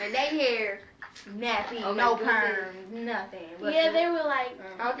 And they hair nappy, no perms, nothing. Yeah, they were like,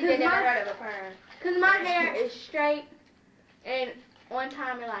 I don't think they never heard of a perm. cause my hair is straight, and one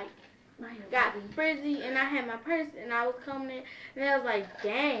time it like got frizzy, and I had my purse, and I was combing it, and I was like,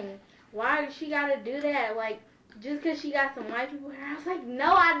 dang, why does she gotta do that? Like, just cause she got some white people hair? I was like,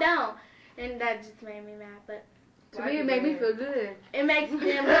 no, I don't, and that just made me mad. But To me, it made me feel good. it makes them.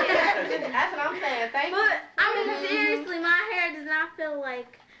 That's what I'm saying. Thank you. But I mean, seriously, my hair does not feel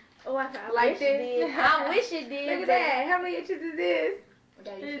like. Oh, I Like wish it this? did. I wish it did. Look at but that. How many inches is this?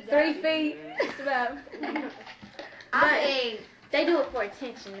 3 feet. It's about. I think, They do it for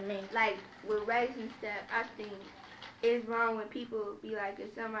attention to me. like, with race and stuff, I think it's wrong when people be like,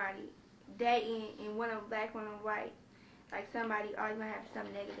 if somebody dating and one of them black, one of them white, like somebody always gonna have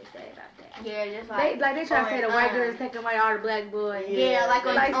something negative to say about that. Yeah, just They try to say the white girl is taking away all the black boys. Yeah, like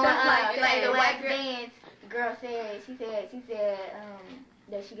on, Like on stuff like that. the The wax white dance, the girl said, she said,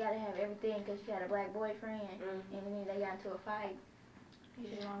 that she gotta have everything because she had a black boyfriend, and then they got into a fight.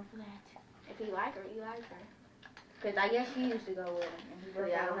 She's wrong for that. If he like her, he like her. Cause I guess she used to go with him, and he broke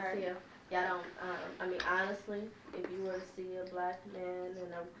Yeah, I up with don't see her. Y'all don't, I mean, honestly, if you were to see a black man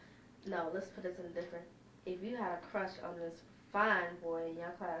and no, let's put this in different. If you had a crush on this fine boy in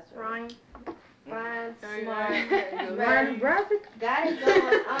your classroom. Fine, smart, Ryan Brother. got it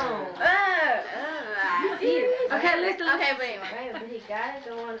going on. Okay, listen. Okay, but anyway. Right, but he got it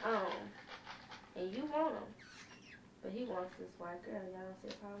going on. And you want him. But he wants this white girl. Y'all don't see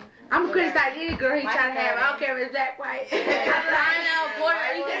a problem with that? I'm criticizing any girl he White trying to have. girl. I don't care if it's black, white. I know, Puerto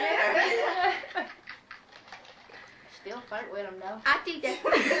Rican. Still flirt with him though. I think that's.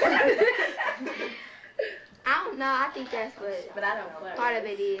 I don't know. I think that's what But I don't flirt. part of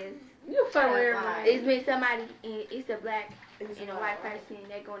it is. You flirt with everybody. It's when somebody, it's a black and a white person, and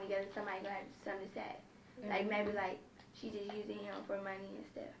they're going together. Somebody gonna have something to say. Like maybe like she just using him for money and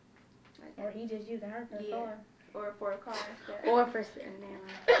stuff. Like Or he just using her for the Yeah. car. or for a car and stuff. Or for sitting there.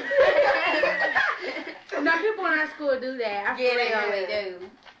 No, people in our school do that. Yeah, they always do.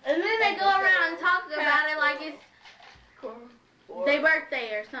 And then they go around and talk about it like it's their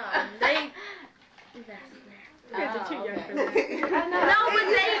birthday or something. They. You guys are too young for okay. that. No, but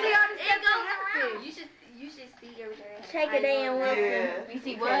it goes around. You should see everything. Take a day and look. Yeah. You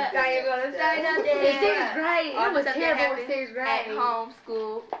see You what? can't do Now you're that gonna stuff. say nothing. In sixth grade, All it was the stuff that terrible in happened sixth grade. at home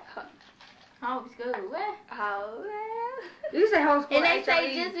school. Home school. What? Oh, well. You say homeschool. And they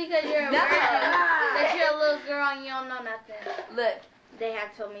say HRE. just because you're a No. virgin, that you're a little girl and you don't know nothing. Look. They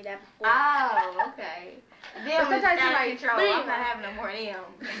have told me that before. Oh, okay. Them But is sometimes out you of like- control. but I'm anyway. not having no more of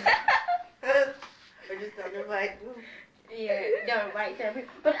them. We're just talking like, Yeah, don't invite certain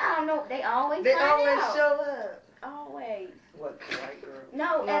people. But I don't know. They always they find always out. show up. Always. What, white girl?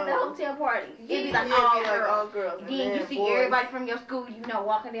 No, at the hotel party. It'd be like Yeah, all it'd be like girls. all girls. and Then you see boys. everybody from your school, you know,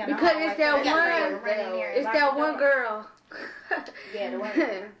 walking down the Because hallway. it's that So they got one- to run in there and It's lock that the one door. girl. Yeah, the one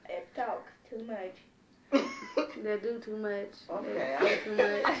that talks too much. That do too much. Okay, They do too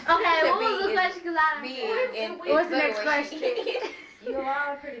much. Okay, what Be was the in- question? Because I Being What's the next question? You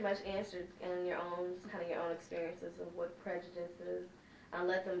all pretty much answered in your own kind of your own experiences of what prejudice is.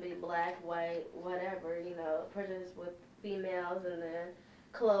 Let them be black, white, whatever. You know, prejudice with females and their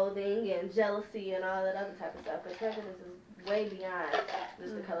clothing and jealousy and all that other type of stuff. But prejudice is way beyond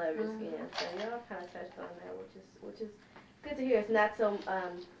just the color of your skin. So y'all kind of touched on that, which is good to hear. It's not so.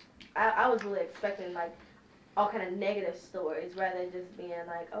 I was really expecting like all kind of negative stories rather than just being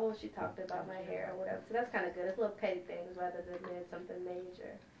like, oh, she talked about my hair or whatever. So that's kind of good. It's little petty things rather than being something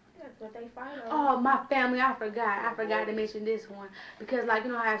major. That's what they fight over. Oh, my family, I forgot to mention this one. Because, like,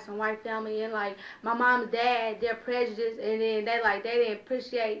 you know, I have some white family, and, like, my mom and dad, they're prejudiced, and then they didn't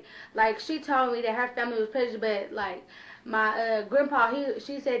appreciate, like, she told me that her family was prejudiced, but, like, my grandpa,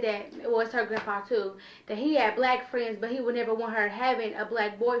 she said that, well, it's her grandpa, too, that he had black friends, but he would never want her having a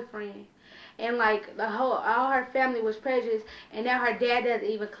black boyfriend. And, like, all her family was prejudiced, and now her dad doesn't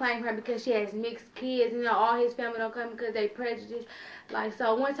even claim her because she has mixed kids. You know, all his family don't come because they prejudiced. Like,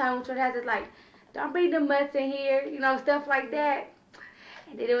 so one time when her dad was like, don't bring the mutts in here, you know, stuff like that.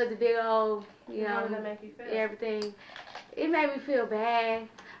 And then it was a big old, you How know, did that make you feel? everything. It made me feel bad,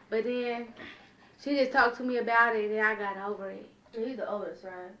 but then she just talked to me about it, and then I got over it. He's the oldest,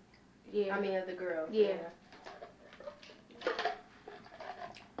 right? Yeah. I mean, of the girls. Yeah.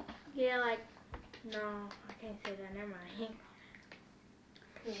 Yeah, like, no, I can't say that. Never mind.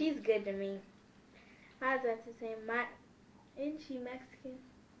 She's good to me. I was about to say, isn't she Mexican?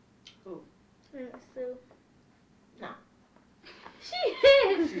 Who? Sue. No. She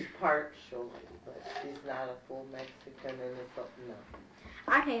is. She's partial, but she's not a full Mexican, and it's no.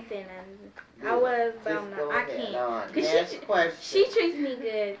 I can't say nothing. I was, but I'm Just not. go I ahead can't. on. 'Cause Next question. She treats me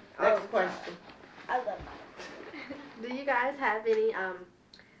good. all Next the question. time. I love her. Do you guys have any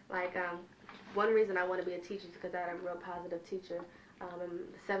one reason I want to be a teacher is because I had a real positive teacher in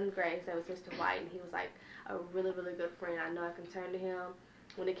the 7th grade. His name was Mr. White, and he was like a really, really good friend. I know I can turn to him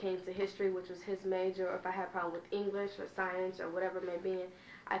when it came to history, which was his major, or if I had a problem with English or science or whatever it may be.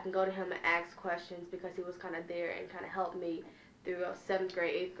 I can go to him and ask questions because he was kind of there and kind of helped me through 7th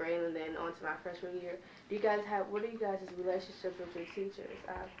grade, 8th grade, and then on to my freshman year. What are you guys' relationships with your teachers?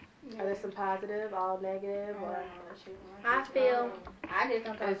 Are there some positive, all negative, or? I feel. I just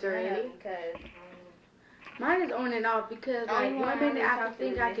don't talk Is there to any? her because Mine is on and off because, like, only one minute I could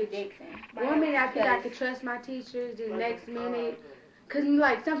think I could, Dixon. one minute I think I could trust my teachers, the next minute, cause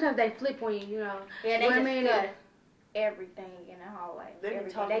like sometimes they flip on you, you know. Yeah, they One discuss minute, everything in the hallway. They be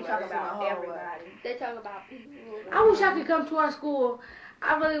Everything. talking They talk about us in the about hallway. everybody. They talk about people. I wish I could come to our school.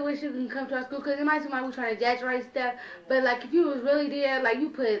 I really wish you can come to our school because it might seem like we're trying to exaggerate stuff, but like if you was really there, like you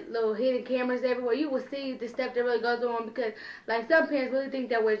put little hidden cameras everywhere, you would see the stuff that really goes on because like some parents really think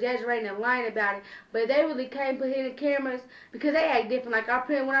that we're exaggerating and lying about it, but they really can't put hidden cameras because they act different. Like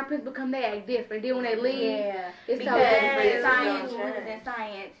when our principal come, they act different. Then when they leave, Yeah, it's because so different. science, when we was in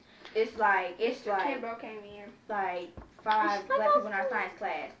science, it's like Kimbrough came in. like 5 black people in our science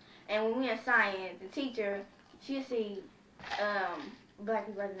class, and when we in science, the teacher she'll see black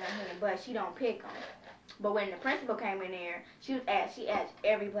people running out here, but she don't pick them. But when the principal came in there, she asked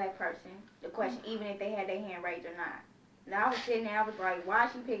every black person the question, even if they had their hand raised or not. And I was sitting there, I was like, why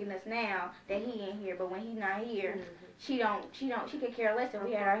is she picking us now that he in here? But when he's not here, she could care less if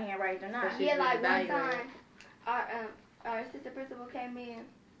we had our hand raised or not. Yeah, like one time, our assistant principal came in,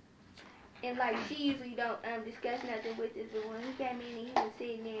 and like she usually don't discuss nothing with us, but when he came in and he was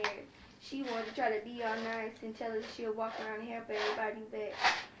sitting there, she wanted to try to be all nice and tell us she'll walk around and help everybody, but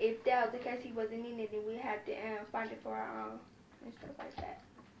if that was the case he wasn't in it, then we had to find it for our own and stuff like that.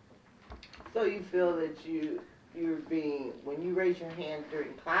 So you feel that you're being, when you raise your hand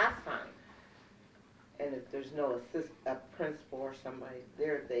during class time, and if there's no a principal or somebody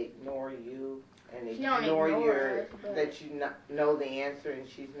there, they ignore you and She don't ignore ignore us, but- that you not know the answer, and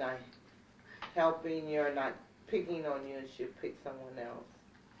she's not helping you or not picking on you, and she'll pick someone else.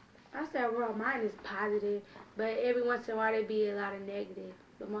 I say overall mine is positive, but every once in a while there be a lot of negative.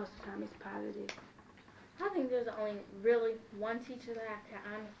 But most of the time it's positive. I think there's only really one teacher that I can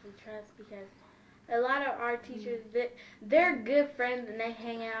honestly trust, because a lot of our teachers, they're good friends and they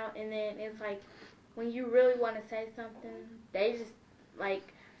hang out, and then it's like when you really want to say something, they just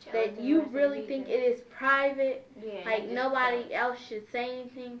like that you really think it is private, like nobody else should say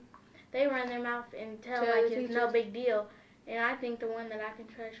anything. They run their mouth and tell like it's no big deal. And I think the one that I can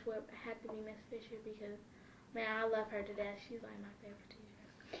trust would have to be Miss Fisher, because, man, I love her to death. She's like my favorite teacher.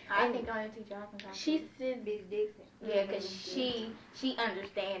 I think the only teacher I can talk to She's is Miss Dixon. Yeah, because she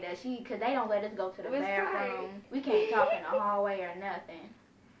understands us. Because they don't let us go to the bathroom. We can't talk in the hallway or nothing.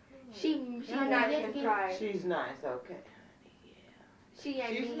 She's nice. She's nice, okay.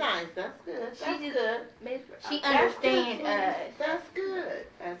 She's nice. That's good. She understands us. That's good.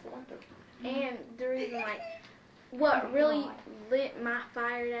 That's wonderful. And the reason, like, what really lit my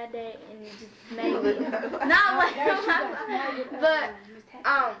fire that day and just made me, not like but,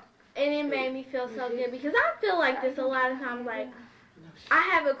 and it made me feel so good, because I feel like this a lot of times, like, I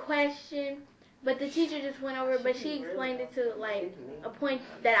have a question, but the teacher just went over it, but she explained it to, like, a point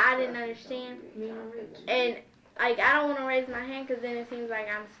that I didn't understand, and, like, I don't want to raise my hand, because then it seems like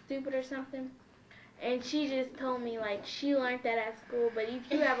I'm stupid or something, and she just told me, like, she learned that at school, but if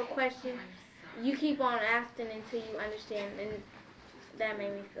you have a question, you keep on asking until you understand, and that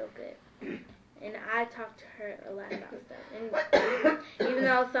made me feel good. And I talk to her a lot about stuff. And even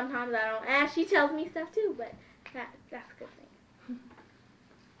though sometimes I don't ask, she tells me stuff too, but that's a good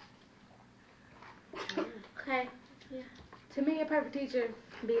thing. Okay. Yeah. To me, a perfect teacher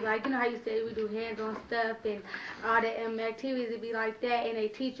be like, you know how you say we do hands-on stuff and all the activities, it'd be like that, and they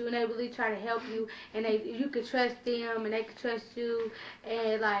teach you and they really try to help you, and you can trust them and they can trust you,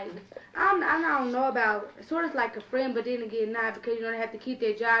 and like I don't know about sort of like a friend, but then again not, because you know they have to keep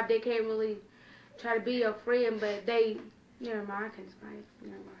their job, they can't really try to be your friend, but they never mind, I can't explain it.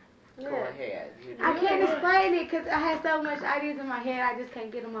 Never mind. Go ahead. I can't explain it because I had so much ideas in my head, I just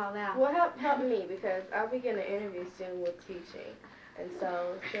can't get them all out. Well, help me, because I'll be getting an interview soon with teaching. And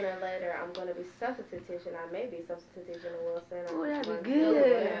so sooner or later, I'm going to be substitute teaching. I may be substitute teaching in Wilson. Oh, that'd be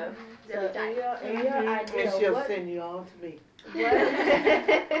good. Yeah. So in your idea, And she'll send you all to me.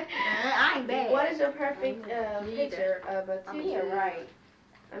 I ain't bad. What is your perfect picture of a teacher? Right.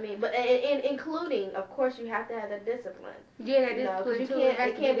 I mean, but including, of course, you have to have the discipline. Yeah, that discipline you too.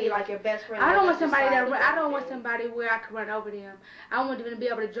 It can't be like your best friend. I don't want somebody I don't want somebody where I can run over them. I want them to be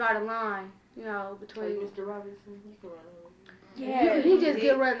able to draw the line, you know, between. Like Mr. Robinson, he can run over. Yeah, he just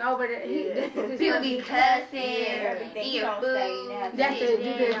get run over. People be cussing, everything. He don't say that's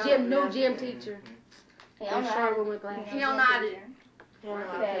the new gym teacher. He don't know how to.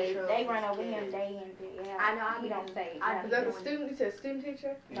 They run over him day in, day out. I know. He don't say. Is that a student? You said student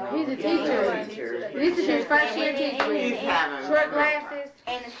teacher? No, he's a teacher. This is his first year teaching. Short glasses.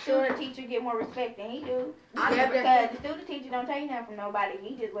 And the student teacher get more respect than he do. Yeah, because the student teacher don't take nothing from nobody.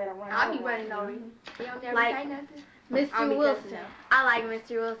 He just let him run. I'll be over running him. over him. He don't never Like- say nothing. Mr. Wilson. I like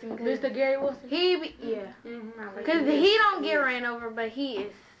Mr. Wilson. Mr. Gary Wilson. He be, yeah. Because he don't get ran over, but he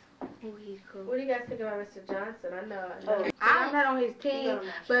is. Oh, he's cool. What do you guys think about Mr. Johnson? I know. I'm not on his team,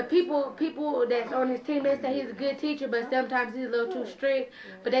 but people that's on his team, they say he's a good teacher, but sometimes he's a little too strict.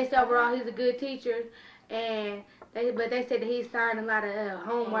 But they say overall he's a good teacher, and they said that he's signed a lot of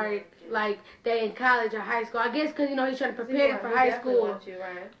homework, like they in college or high school. I guess because you know he's trying to prepare them for high school,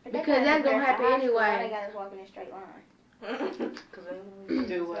 because that's gonna happen anyway. They got us walking in a straight line.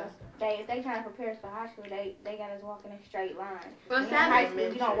 Do what? If they trying to prepare us for high school, they got us walking in a straight line. Well, In high school,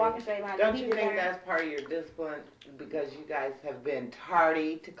 you don't walk in a straight line. Don't you think that's part of your discipline? Because you guys have been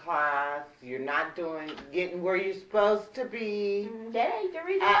tardy to class. You're not getting where you're supposed to be. That ain't the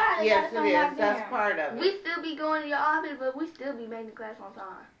reason why they Yes, got us it on is. That's part of it. We still be going to your office, but we still be making class on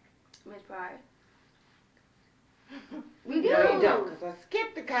time, Miss Pryor. We do. No, you don't, because I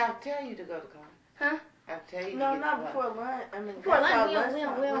skipped the class. I tell you to go to class. Huh? I tell you. No, to not get before lunch. I mean, Before that's lunch, our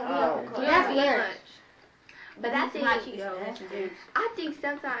we don't. Oh. That's lunch. lunch. But I think I think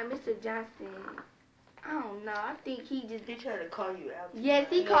sometimes Mr. Johnson, I don't know. I think he just He try to call you out. yes,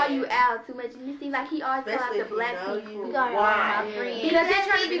 he call you out too much, and it seems like he always call out Especially the if he black know people. you. We got Why? my friends. Because they're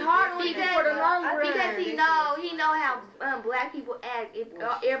trying to be hard on you for the long run. Because he know how black people act. If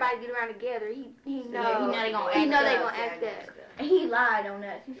everybody get around together, he know they gonna he act know they up. gonna act that. And he lied on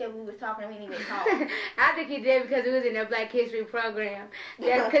us. He said we was talking and we didn't even talk. I think he did because it was in a Black History program.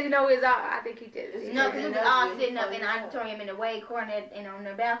 That's because it was all. I think he did. No, because we was all sitting up in the auditorium in the way corner and on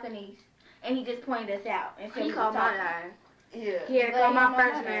the balconies, and he just pointed us out and said He we called was my talking. name. Yeah. He had to call my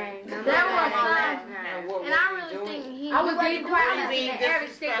first name. That was was And and I really think he. I was being being quiet. I being listened to every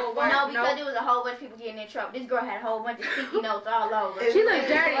single word. No, because it was a whole bunch of people getting in trouble. This girl had a whole bunch of sticky notes all over. She looked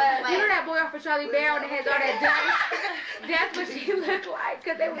dirty. You know that boy off of Charlie Brown that has all that dust? That's what she looked like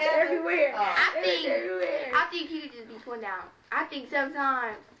because they was everywhere. I think he could just be putting down. I think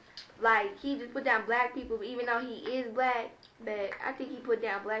sometimes, like, he just put down black people, even though he is black, but I think he put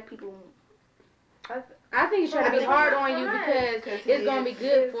down black people. I think he's trying to be hard on you because it's going to be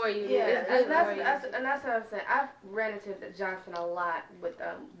good for you. Yeah, It's good for you. and that's what I'm saying. I've ran into Johnson a lot with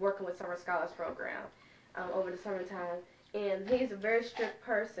working with Summer Scholars Program over the summertime. And he's a very strict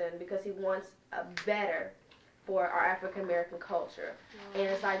person because he wants a better for our African American culture. And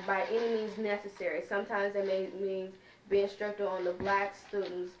it's like by any means necessary. Sometimes that may mean being stricter on the black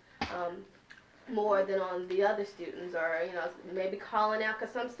students more than on the other students, or maybe calling out,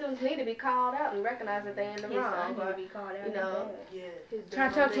 because some students need to be called out and recognize that they're in the wrong. Or, Trying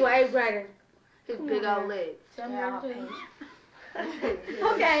to talk to an 8th grader. His big old legs.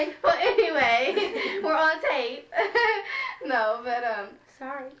 Okay, well anyway, we're on tape. No, but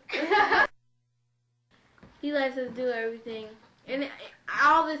Sorry. He lets us do everything, and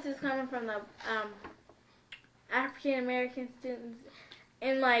all this is coming from the African American students,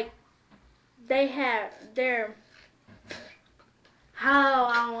 and like they're how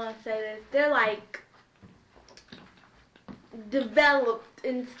I don't want to say this. They're like developed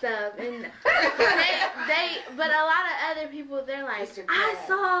and stuff, and but a lot of other people, they're like, I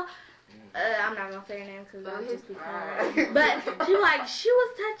saw. I'm not gonna say her name because I'll just be calling. But she was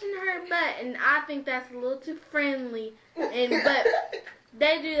touching her butt, and I think that's a little too friendly. But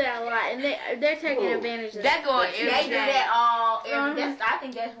they do that a lot, and they're taking advantage of that. They do that all. I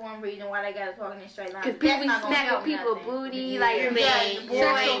think that's one reason why they gotta talk in a straight line. Because people be smacking people booty, like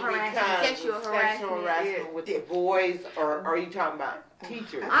sexual harassment with the boys, or are you talking about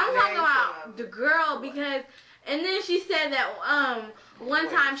teachers? I'm talking about the girl because, and then she said that one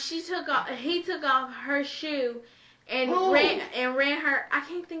time he took off her shoe and ran her. I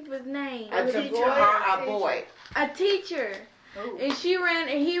can't think of his name. A teacher or a boy? A teacher. Ooh. And she ran,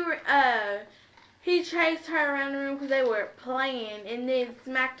 and he chased her around the room because they were playing, and then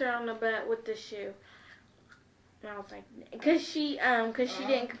smacked her on the butt with the shoe. And I was like, because she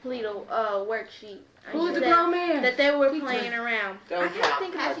didn't complete a worksheet. Who's the grown man? That they were playing around. Don't I can't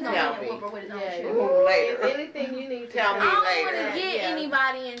think of tell me. Later. If anything, you need to tell me I don't later. want to get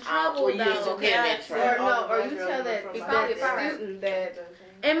anybody in trouble well, though. Or you tell that student that.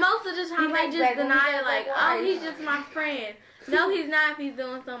 And most of the time they just deny it, like, oh, he's just my friend. No, he's not if he's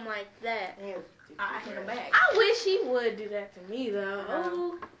doing something like that. I hit him back. I wish he would do that to me though.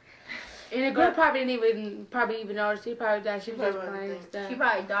 Oh. And the girl probably didn't even notice. She probably thought she was just playing stuff. She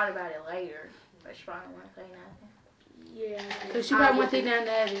probably thought about it later, but she probably didn't want to say nothing. Yeah. Because she probably went down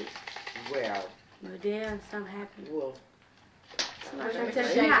to have it. Well. But then something happened. Well. Somebody tried to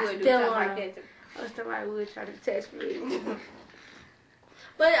text me. I still want to. Or somebody would try to text me.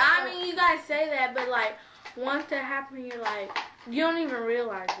 But I mean, you guys say that, but like, once that happens, you're like, you don't even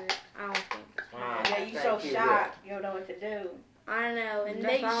realize it. I don't think. Yeah, you so shocked. You don't know what to do. I know, and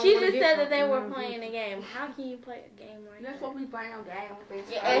she just said that they were playing a game. How can you play a game like that? That's what we play on games.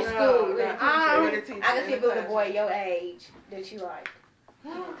 Yeah, at school. I can see if it was a boy your age that you like.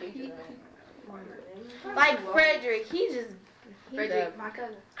 Like Frederick, Frederick, my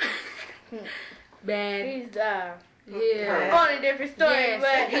cousin. Bad. He's yeah. on a different story, yes,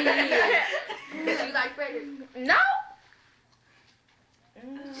 but you like Frederick? No.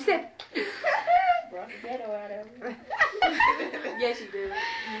 She said. Brought the ghetto out of her. Yes, you do.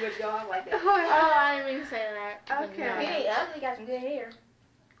 You would go out like that. Oh, I didn't mean to say that. Okay. He ain't ugly. Got some good hair.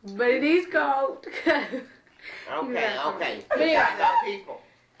 But it is cold. Okay. People.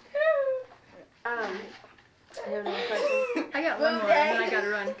 I got one more, and then I gotta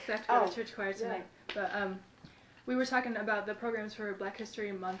run because I have to go to church choir tonight. But we were talking about the programs for Black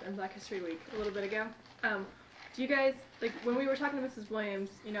History Month and Black History Week a little bit ago. Do you guys, like, when we were talking to Mrs. Williams,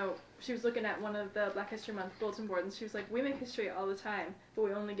 she was looking at one of the Black History Month bulletin boards, and she was like, we make history all the time, but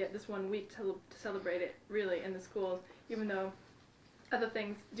we only get this 1 week to celebrate it, really, in the schools, even though other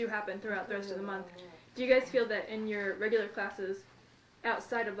things do happen throughout the rest of the month. Do you guys feel that in your regular classes,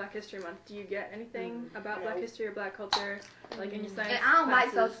 outside of Black History Month, do you get anything about Black history or Black culture, like in your science And I don't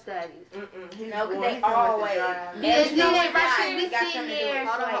like classes? social studies. No, because they always. Because you know what, right? we got something to do with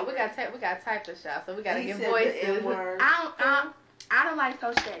Hold on, slavery. we got type this out, so we gotta He get said the voices. N-word. I don't like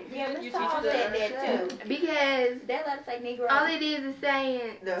social studies. Yeah, You Miss teach Paul the- said that too. Because They let us say Negro. all it is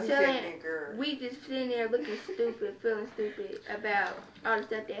saying, No, he telling, said nigger. we just sitting there looking stupid, feeling stupid about all the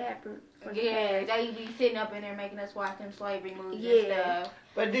stuff that happened. Yeah, they be sitting up in there making us watch them slavery movies and Yeah. stuff.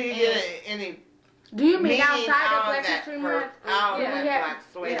 But do you get any Do you mean meaning outside out of Black that History per- Month? out of Yeah. that Yeah. Black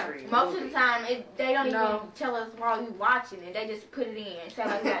slavery Most of movie? the time, they don't No. even tell us while we watching it. They just put it in. Tell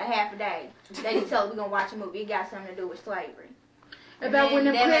us got a half a day. They just tell us we're gonna watch a movie. It got something to do with slavery. And About when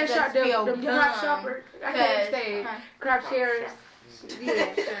then the they prayer make us shop, the feel crop dumb, shoppers, I can't 'cause, say it. huh? Crop sharers. Yeah.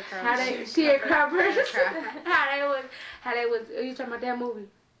 How they sharecroppers. how they was. Are you talking about that movie?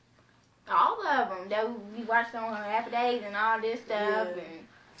 All of them. That we watched on half a days and all this stuff. Yeah. And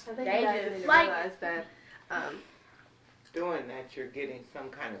I think They you guys just need to like- realize that Doing that, you're getting some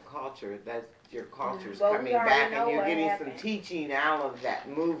kind of culture. That's your culture's But we coming already back, know and you're what getting happened. some teaching out of that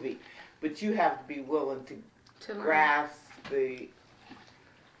movie. But you have to be willing to To learn. grasp the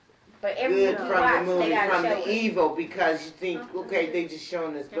but every good movie we from watch, the movie, they gotta from show the us. evil, because you think, okay, they just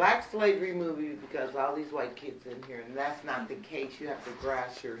showing this black slavery movie because all these white kids in here, and that's not the case. You have to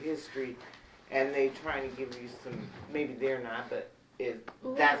grasp your history, and they trying to give you some. Maybe they're not, but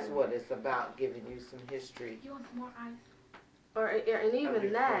that's what it's about, giving you some history. You want some more ice? and of even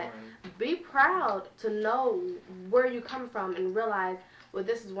your that, foreign- be proud to know where you come from and realize, well,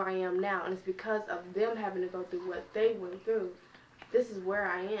 this is where I am now, and it's because of them having to go through what they went through. This is where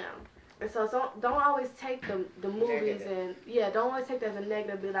I am. And so don't always take the movies Negative. and don't always take that as a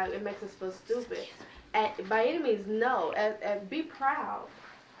negative. Be like, it makes us feel stupid. By any means, no. And be proud,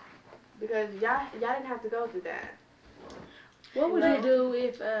 because y'all didn't have to go through that. What would you do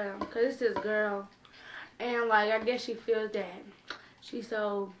if, cause it's this girl, and like I guess she feels that she's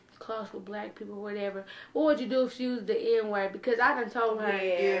so close with black people, or whatever. What would you do if she used the N-word? Because I done told her,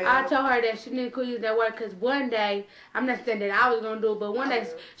 Yeah. I told her that she didn't could use that word. Cause one day, I'm not saying that I was gonna do it, but one day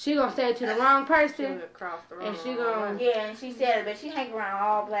she gonna say it to the wrong person, and she gonna. Yeah, and she said it, but she hang around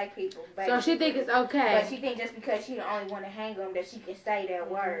all black people. So she think it's okay. But she think just because she the only one to hang them that she can say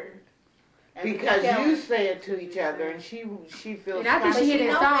that word. And we Because tell you her. say it to each other, and she feels. And I think But she she hit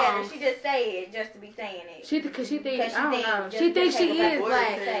it know better. songs. She just say it just to be saying it. Cause she thinks, Because she I don't think know. just She thinks because she black is boys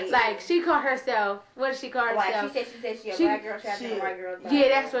black. say it. Like she called herself. What did she call Like herself? she said she a She- black girl trapped in a white girl's body. Yeah,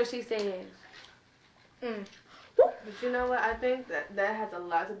 that's what she said. But you know what? I think that has a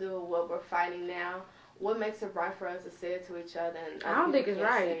lot to do with what we're fighting now. What makes it right for us to say it to each other? And I don't think people it's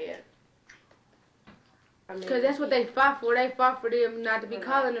can't right. say it. I mean, Because that's what they fought for. They fought for them not to be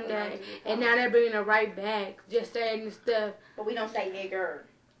calling them that. And now they're bringing it right back. Just saying the stuff. But we don't say nigger.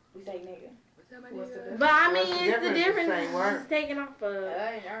 We say nigga. what's the difference? But I What's mean, the it's the difference? difference. Same word. It's taking off of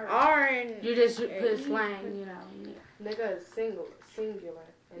R. R and you just put slang, you know. Nigga is singular.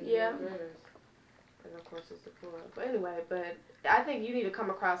 And Yeah. niggers. And of course it's the plural. But anyway, I think you need to come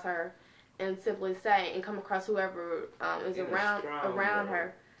across her and simply say, and come across whoever is In a around strong around way.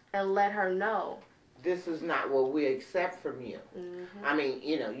 her, and let her know. This is not what we accept from you. Mm-hmm. I mean,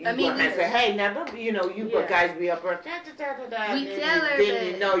 you I mean, and say, hey, now don't, you Yeah. guys be up there. We and tell her then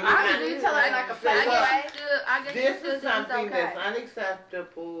you that. know you're I not. do tell her like a So fact. I guess this you still is think something it's okay. that's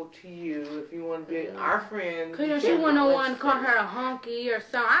unacceptable to you. If you want to be our friend, Cause you she can't wasn't no let one you call say her a honky or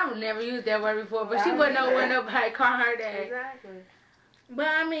something. I would never use that word before, but she wasn't no one nobody call her that. Exactly. But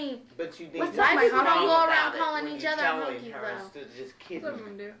I mean, But you need What's to up, be my strong homie? Don't go around about it calling when each you're other telling monkeys, her though. instead of just kidding. Some of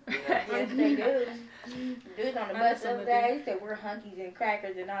them do. Yes, they do. Dude on the bus the other day, he said we're hunkies and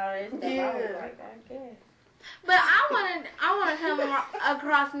crackers and all that stuff. I was like, I guess. But I want to come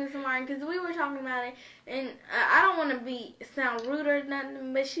across Miss Martin because we were talking about it, and I don't want to sound rude or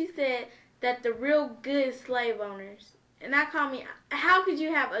nothing, but she said that the real good slave owners, and that called me. How could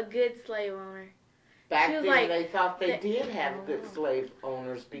you have a good slave owner? Back She was then, like, they thought they did have good slave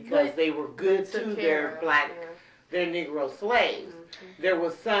owners because But- they were good Took to care their of, black, yeah. their Negro slaves. There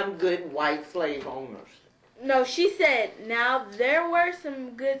was some good white slave owners. No, she said now there were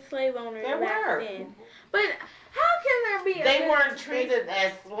some good slave owners There back were. then, but how can there be? They weren't treated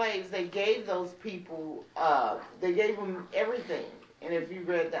as slaves. They gave those people, they gave them everything. And if you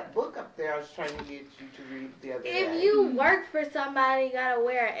read that book up there, I was trying to get you to read the other day. If you work for somebody, you gotta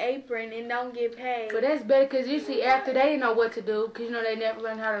wear an apron and don't get paid. But that's better because you see, after they didn't know what to do, because you know they never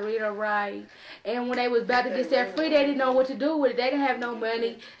learned how to read or write. And when they was about to get set free, they didn't know what to do with it. They didn't have no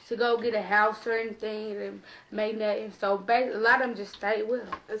money to go get a house or anything and make nothing. So a lot of them just stayed with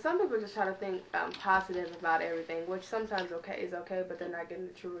them. And some people just try to think positive about everything, which sometimes is okay, but they're not getting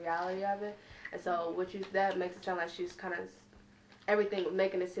the true reality of it. And so that makes it sound like she's kind of everything,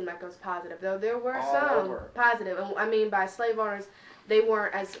 making it seem like it was positive. Though there were some positive. And I mean, by slave owners, they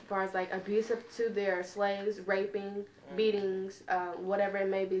weren't as far as like abusive to their slaves, raping, beatings, whatever it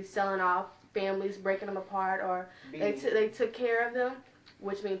may be, selling off families, breaking them apart, or they took care of them,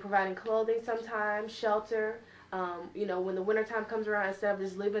 which means providing clothing sometimes, shelter. You know, when the wintertime comes around, instead of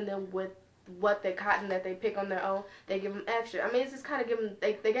just leaving them with what the cotton that they pick on their own, they give them extra. I mean, it's just kind of giving,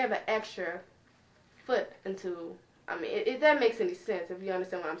 they gave an extra foot into, I mean, if that makes any sense, if you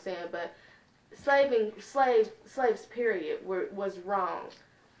understand what I'm saying, but slaves period was wrong,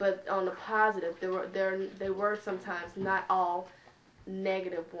 but on the positive, there were sometimes not all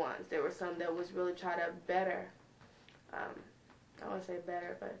negative ones. There were some that was really try to better, I don't want to say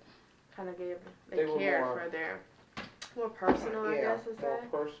better, but kind of they cared for their more personal, I guess to say.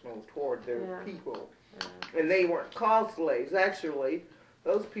 More personal toward their people. And they weren't called slaves. Actually,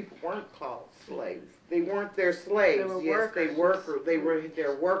 those people weren't called slaves. They weren't their slaves. They were workers. They were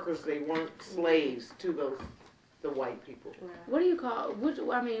their workers. They weren't slaves to the white people. What do you call? Which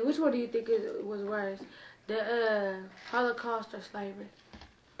one do you think was worse, the Holocaust or slavery?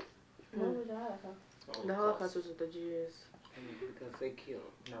 What was the Holocaust? The Holocaust was with the Jews. Because they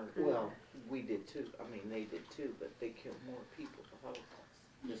killed, well, we did too. I mean, they did too, but they killed more people. The Holocaust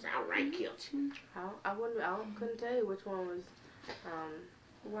just outright killed. I couldn't tell you which one was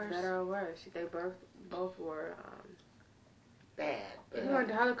better or worse. They both were bad. You know,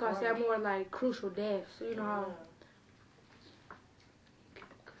 the Holocaust had more like crucial deaths. You know how.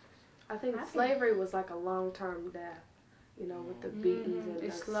 I think slavery was like a long-term death. You know, with the beatings and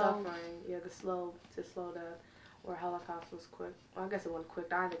the suffering. Yeah, the slow death. Where Holocaust was quick. Well, I guess it wasn't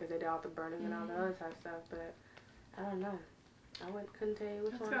quick either because they did all the burning and all the other type of stuff. But I don't know. Couldn't tell you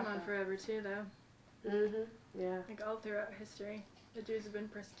which one. It's gone on forever too, though. Yeah. Like all throughout history, the Jews have been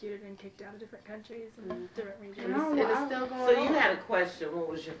persecuted and kicked out of different countries and different regions. And it's still going on. So you had a question. What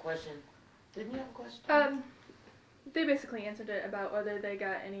was your question? Didn't you have a question? They basically answered it about whether they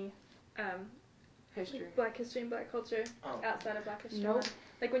got any history, like Black history and Black culture outside of Black history. Nope.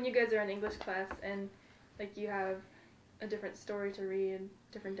 Like when you guys are in English class and like you have a different story to read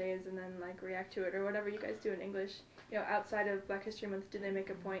different days and then like react to it or whatever you guys do in English, you know, outside of Black History Month, do they make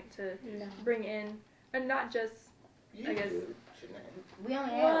a point to bring in, and not just, I guess. We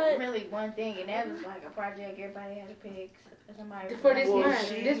only had really one thing, and that was like a project everybody had to pick. Somebody for this month.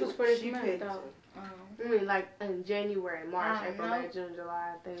 This was for this month, though. I mean, like in January, March, April, May, June,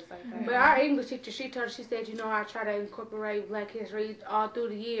 July, things like that. But our English teacher, she said, you know, I try to incorporate Black history all through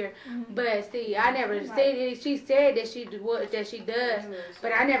the year. But see, I never seen any. She said that she does,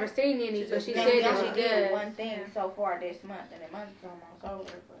 but I never seen any. But she said that she does. One thing so far this month, and the month is almost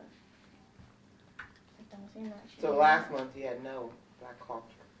over, but it don't seem like she. So last month you had no Black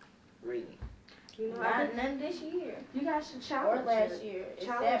culture reading. You know, none this year. You guys should challenge or last year,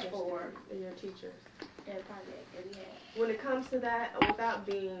 except for your teachers. That project that we had. When it comes to that, without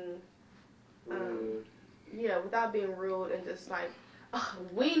being, without being rude and just like,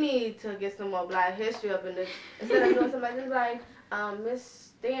 we need to get some more Black history up in this. Instead of doing something like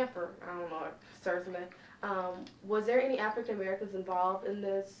Miss Stanford, I don't know, certainly. Was there any African Americans involved in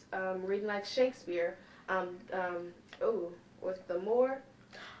this reading, like Shakespeare? Was the Moor?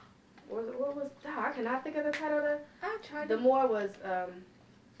 What was that? I cannot think of the title of that. I tried. The Moor was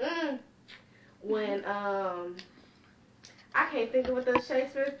when I can't think of what the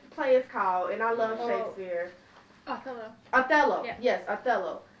Shakespeare play is called, and I love Shakespeare. Othello. Yeah. Yes,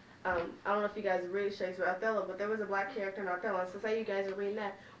 Othello. I don't know if you guys read Shakespeare, Othello, but there was a Black character in Othello. So say you guys are reading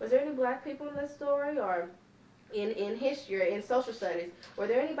that. Was there any Black people in this story, or in history, in social studies? Were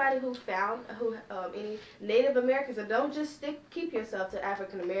there anybody who found any Native Americans? And don't just keep yourself to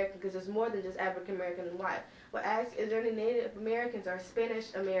African American, because there's more than just African American and white. But ask, is there any Native Americans or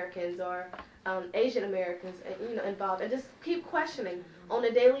Spanish Americans or Asian Americans, involved? And just keep questioning on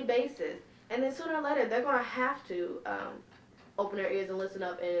a daily basis. And then sooner or later, they're going to have to open their ears and listen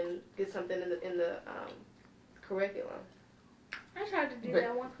up and get something in the curriculum. I tried to do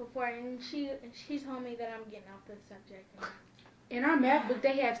that once before, and she told me that I'm getting off this subject. In our math book,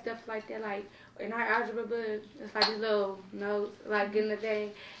 they have stuff like that. Like in our algebra book, it's like these little notes, like in the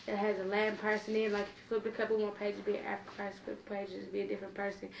thing that has a Latin person in. Like if you flip a couple more pages, be an African person. Flip pages, be a different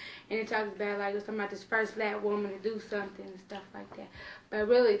person. And it talks about like it's talking about this first black woman to do something and stuff like that. But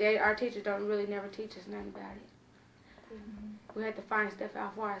really, our teachers don't really never teach us nothing about it. We have to find stuff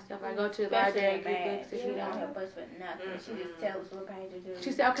out for ourselves. Like go to the library and get books if She you don't don't. help us with nothing. She just tells us what page to do.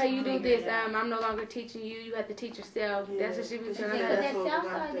 She said, okay, you do this. I'm no longer teaching you. You have to teach yourself. Yeah. That's what she was She telling said, us. that what south we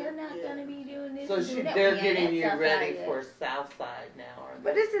side, want they're to- not going to be doing this. So and doing that. they're Yeah, getting that's you south ready side, for Southside now, aren't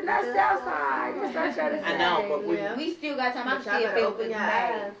But this is not Southside. That's what I'm trying to say. I know, but we yeah. We still got time. I'm But still y'all better filled open with your May.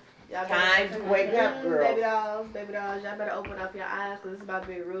 eyes. Y'all time better- to wake up, girls. Baby dolls, y'all better open up your eyes because it's about to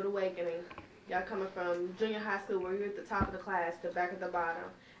be a rude awakening. Y'all coming from junior high school where you're at the top of the class to back at the bottom.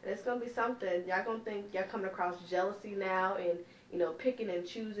 And it's going to be something. Y'all going to think y'all coming across jealousy now and, you know, picking and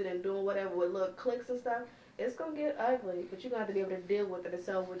choosing and doing whatever with little clicks and stuff. It's going to get ugly, but you're going to have to be able to deal with it. And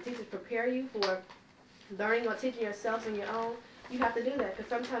so when teachers prepare you for learning or teaching yourself on your own, you have to do that. Because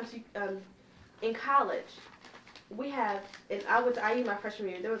sometimes you, in college, we have, and I went to IU my freshman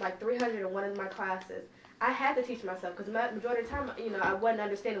year, there was like 301 in my classes. I had to teach myself because majority of the time, you know, I wasn't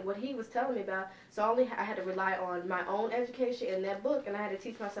understanding what he was telling me about. So I had to rely on my own education and that book, and I had to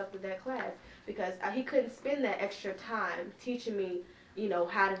teach myself through that class because he couldn't spend that extra time teaching me, you know,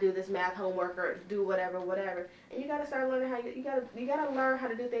 how to do this math homework or do whatever. And you got to start learning how you got to learn how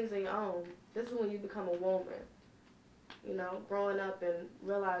to do things on your own. This is when you become a woman, you know, growing up and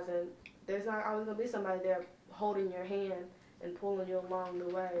realizing there's not always gonna be somebody there holding your hand and pulling you along the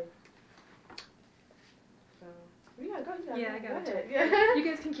way. You gotta go. Yeah, I gotta go ahead. talk. Yeah. You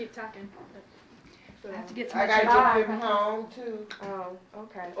guys can keep talking. So, I have to get to I my gotta job. get them home too.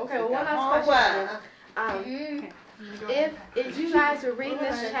 okay. Okay. Well, one last question is, if you guys are reading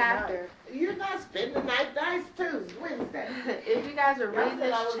this chapter, You're not spending night dice too. Wednesday. if you guys are reading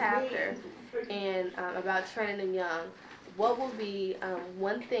said this I was chapter and about training the young, what would be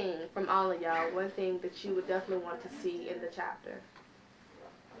one thing from all of y'all, one thing that you would definitely want to see in the chapter?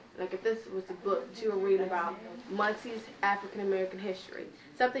 Like if this was a book that you were reading about Muncie's African American history,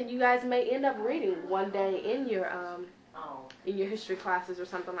 something you guys may end up reading one day in your history classes or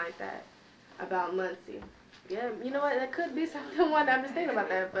something like that about Muncie. Yeah, you know what? That could be something one to understand about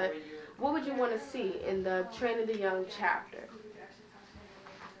that. But what would you want to see in the Training the Young chapter?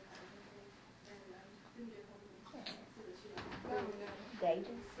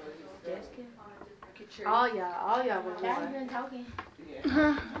 All y'all would Y'all want. been talking.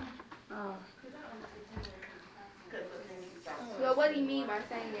 Well, what do you mean by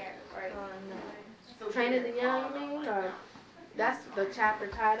saying that? Right. Training the Young, you mean? Or that's the chapter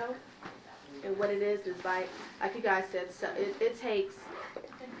title. And what it is like you guys said, so it takes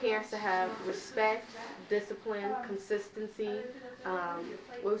parents to have respect, discipline, consistency,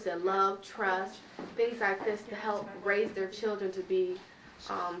 what was it, love, trust, things like this to help raise their children to be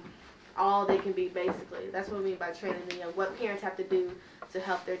all they can be, basically. That's what we mean by training the young, what parents have to do to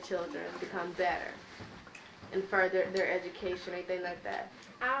help their children become better and further their education, anything like that.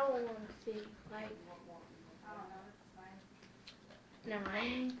 I would want to see, like, never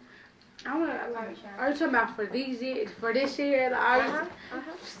mind. I want to, like, are you talking about for this year? Like, are you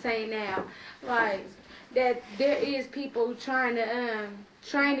saying now, like, that there is people trying to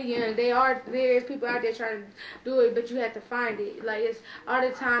train the young. There is people out there trying to do it, but you have to find it. Like, it's all the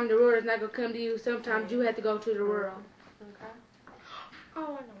time the world is not gonna come to you. Sometimes you have to go to the world. Okay.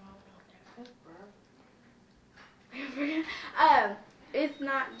 Oh, I know. It's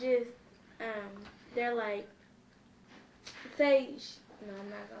not just they're like, say, no, I'm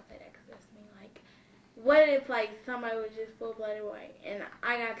not gonna say that because that's me. Like, what if like somebody was just full-blooded white and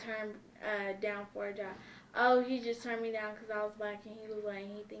I got turned down for a job? Oh, he just turned me down because I was black and he was white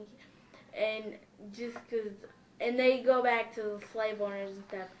and he think, and just because, and they go back to the slave owners and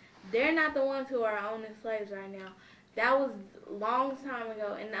stuff. They're not the ones who are owning slaves right now. That was a long time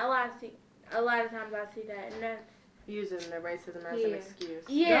ago, and a lot of times I see that, and that's Using the racism as an excuse.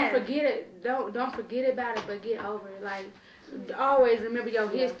 yeah. Don't forget it. Don't forget about it, but get over it. Like, always remember your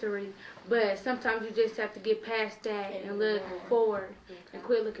history, but sometimes you just have to get past that and look forward and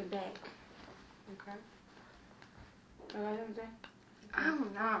quit looking back. Okay. I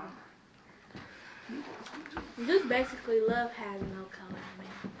don't know. Just basically love has no color,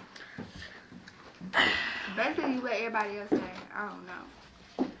 man. Basically, what everybody else say. I don't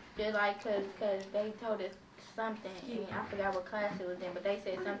know. Just like, cause they told us something, and I forgot what class it was in, but they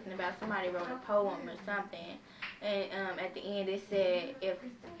said something about somebody wrote a poem or something, and at the end it said if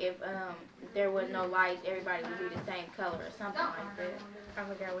there was no lights, everybody would be the same color or something like that. I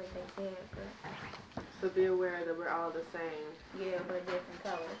forgot what they said, but But be aware that we're all the same. Yeah, but different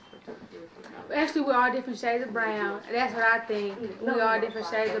colors. Actually, we're all different shades of brown. That's what I think. We all different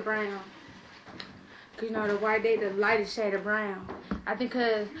shades of brown. Cause you know the white, they the lightest shade of brown. I think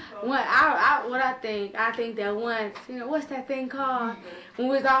cause what I think that once, you know, what's that thing called? When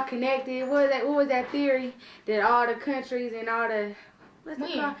we was all connected, what was that theory? That all the countries and all the, what's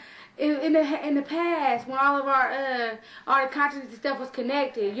it called? In the past, when all the continents and stuff was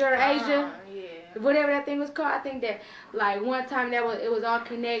connected, Eurasia, whatever that thing was called, I think that like one time it was all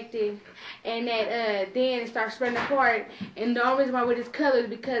connected, and that then it started spreading apart, and the only reason why we're this color is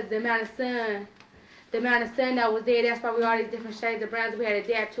because the amount of sun that was there. That's why we all these different shades of browns. We had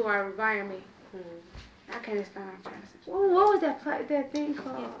to adapt to our environment. I can't explain what I'm trying to say. What was that thing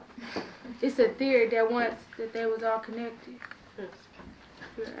called? It's a theory that once that they was all connected.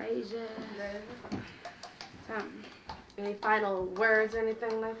 Asia, something. Any final words or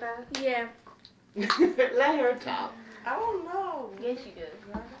anything like that? Yeah. Let her talk. I don't know. Yes, you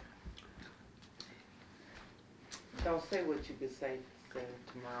do. Don't say what you could say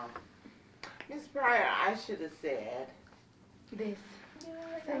tomorrow. Miss Pryor, I should have said This. Say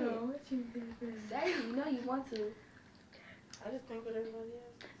you know you want to. I just think what everybody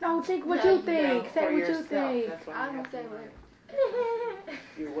else. No, think what you think. for Say what you yourself. think. That's what I'm you gonna have say to what. learn.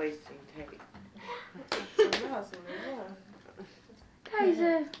 You're wasting tape.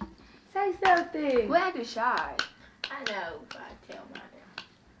 Tasia, say something. We're acting shy. I know. I tell mine.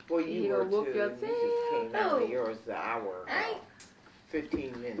 Well, you He'll were whoop too. your You just came out tail. of yours the hour ago.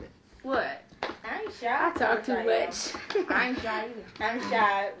 15 minutes. What? I ain't shy. I talk too much. I ain't shy either. I'm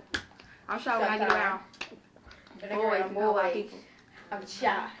shy. I'm shy when I get around boys and know about people. I'm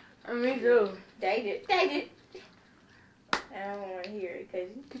shy. Me too. Date it. I don't want to hear it because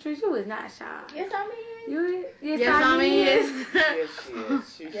Katrice, you was not shy. yes, I mean. You Yes, I mean, yes. Yes, she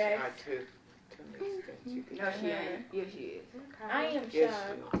is. She's Yes. shy too. To an extent. You can No, she ain't. Yes, she is. I am Yes, shy.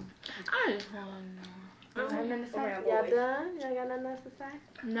 she is. I just want to know. I have nothing to say. Around Y'all boys. done? Y'all got nothing else to say?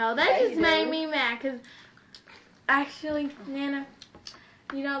 No, that Yeah, just you made do. me mad because actually, Nana,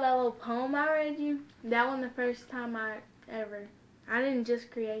 you know that little poem I read you? That one the first time I didn't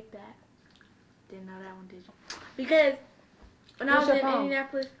just create that. Didn't know that one, did you? Because when I What's was your in poem?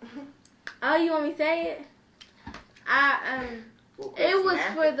 Indianapolis, oh, you want me to say it? Well, It was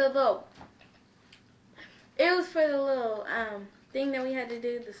snap for the little. It was for the little thing that we had to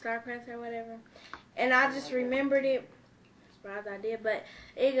do, the star press or whatever, and I just remembered it. Surprised I did, but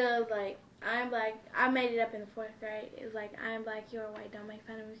it goes like, "I'm black." I made it up in the 4th grade. It's like, "I am black, you're white. Don't make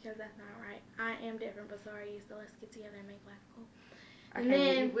fun of me because that's not right. I am different, but so are you. So let's get together and make life cool." And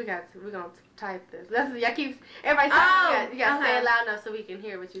then we're gonna type this. Y'all keep everybody Oh, talking. You gotta say okay. it loud enough so we can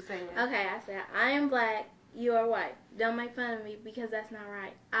hear what you're saying. okay, I said, "I am black, you are white. Don't make fun of me because that's not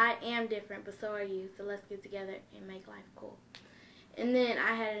right. I am different, but so are you. So let's get together and make life cool." And then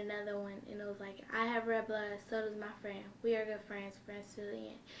I had another one, and it was like, "I have red blood, so does my friend. We are good friends to the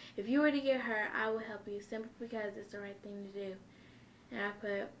end. If you were to get hurt, I will help you simply because it's the right thing to do." And I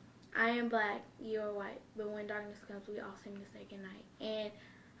put, "I am black, you are white, but when darkness comes, we all seem to say goodnight." And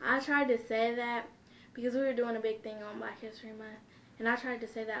I tried to say that because we were doing a big thing on Black History Month, and I tried to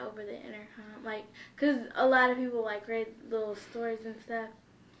say that over the intercom, like, because a lot of people, like, read little stories and stuff,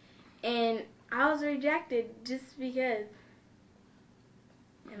 and I was rejected just because,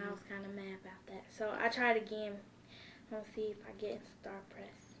 and I was kind of mad about that. So I tried again. I'm going to see if I get in Star Press.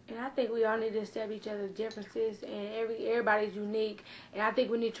 And I think we all need to accept each other's differences, and everybody's unique. And I think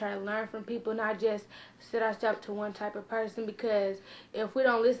we need to try to learn from people, not just set ourselves to one type of person. Because if we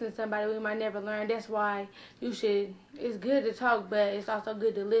don't listen to somebody, we might never learn. That's why it's good to talk, but it's also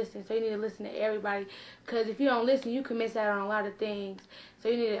good to listen. So you need to listen to everybody. Because if you don't listen, you can miss out on a lot of things. So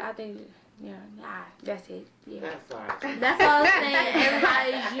you need to, I think, that's it. Yeah. That's all right. That's all I was saying.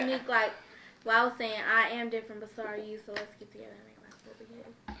 Everybody's unique. Like, I was saying, I am different, but so are you. So let's get together and make life cool together.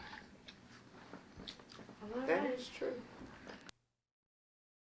 That is true.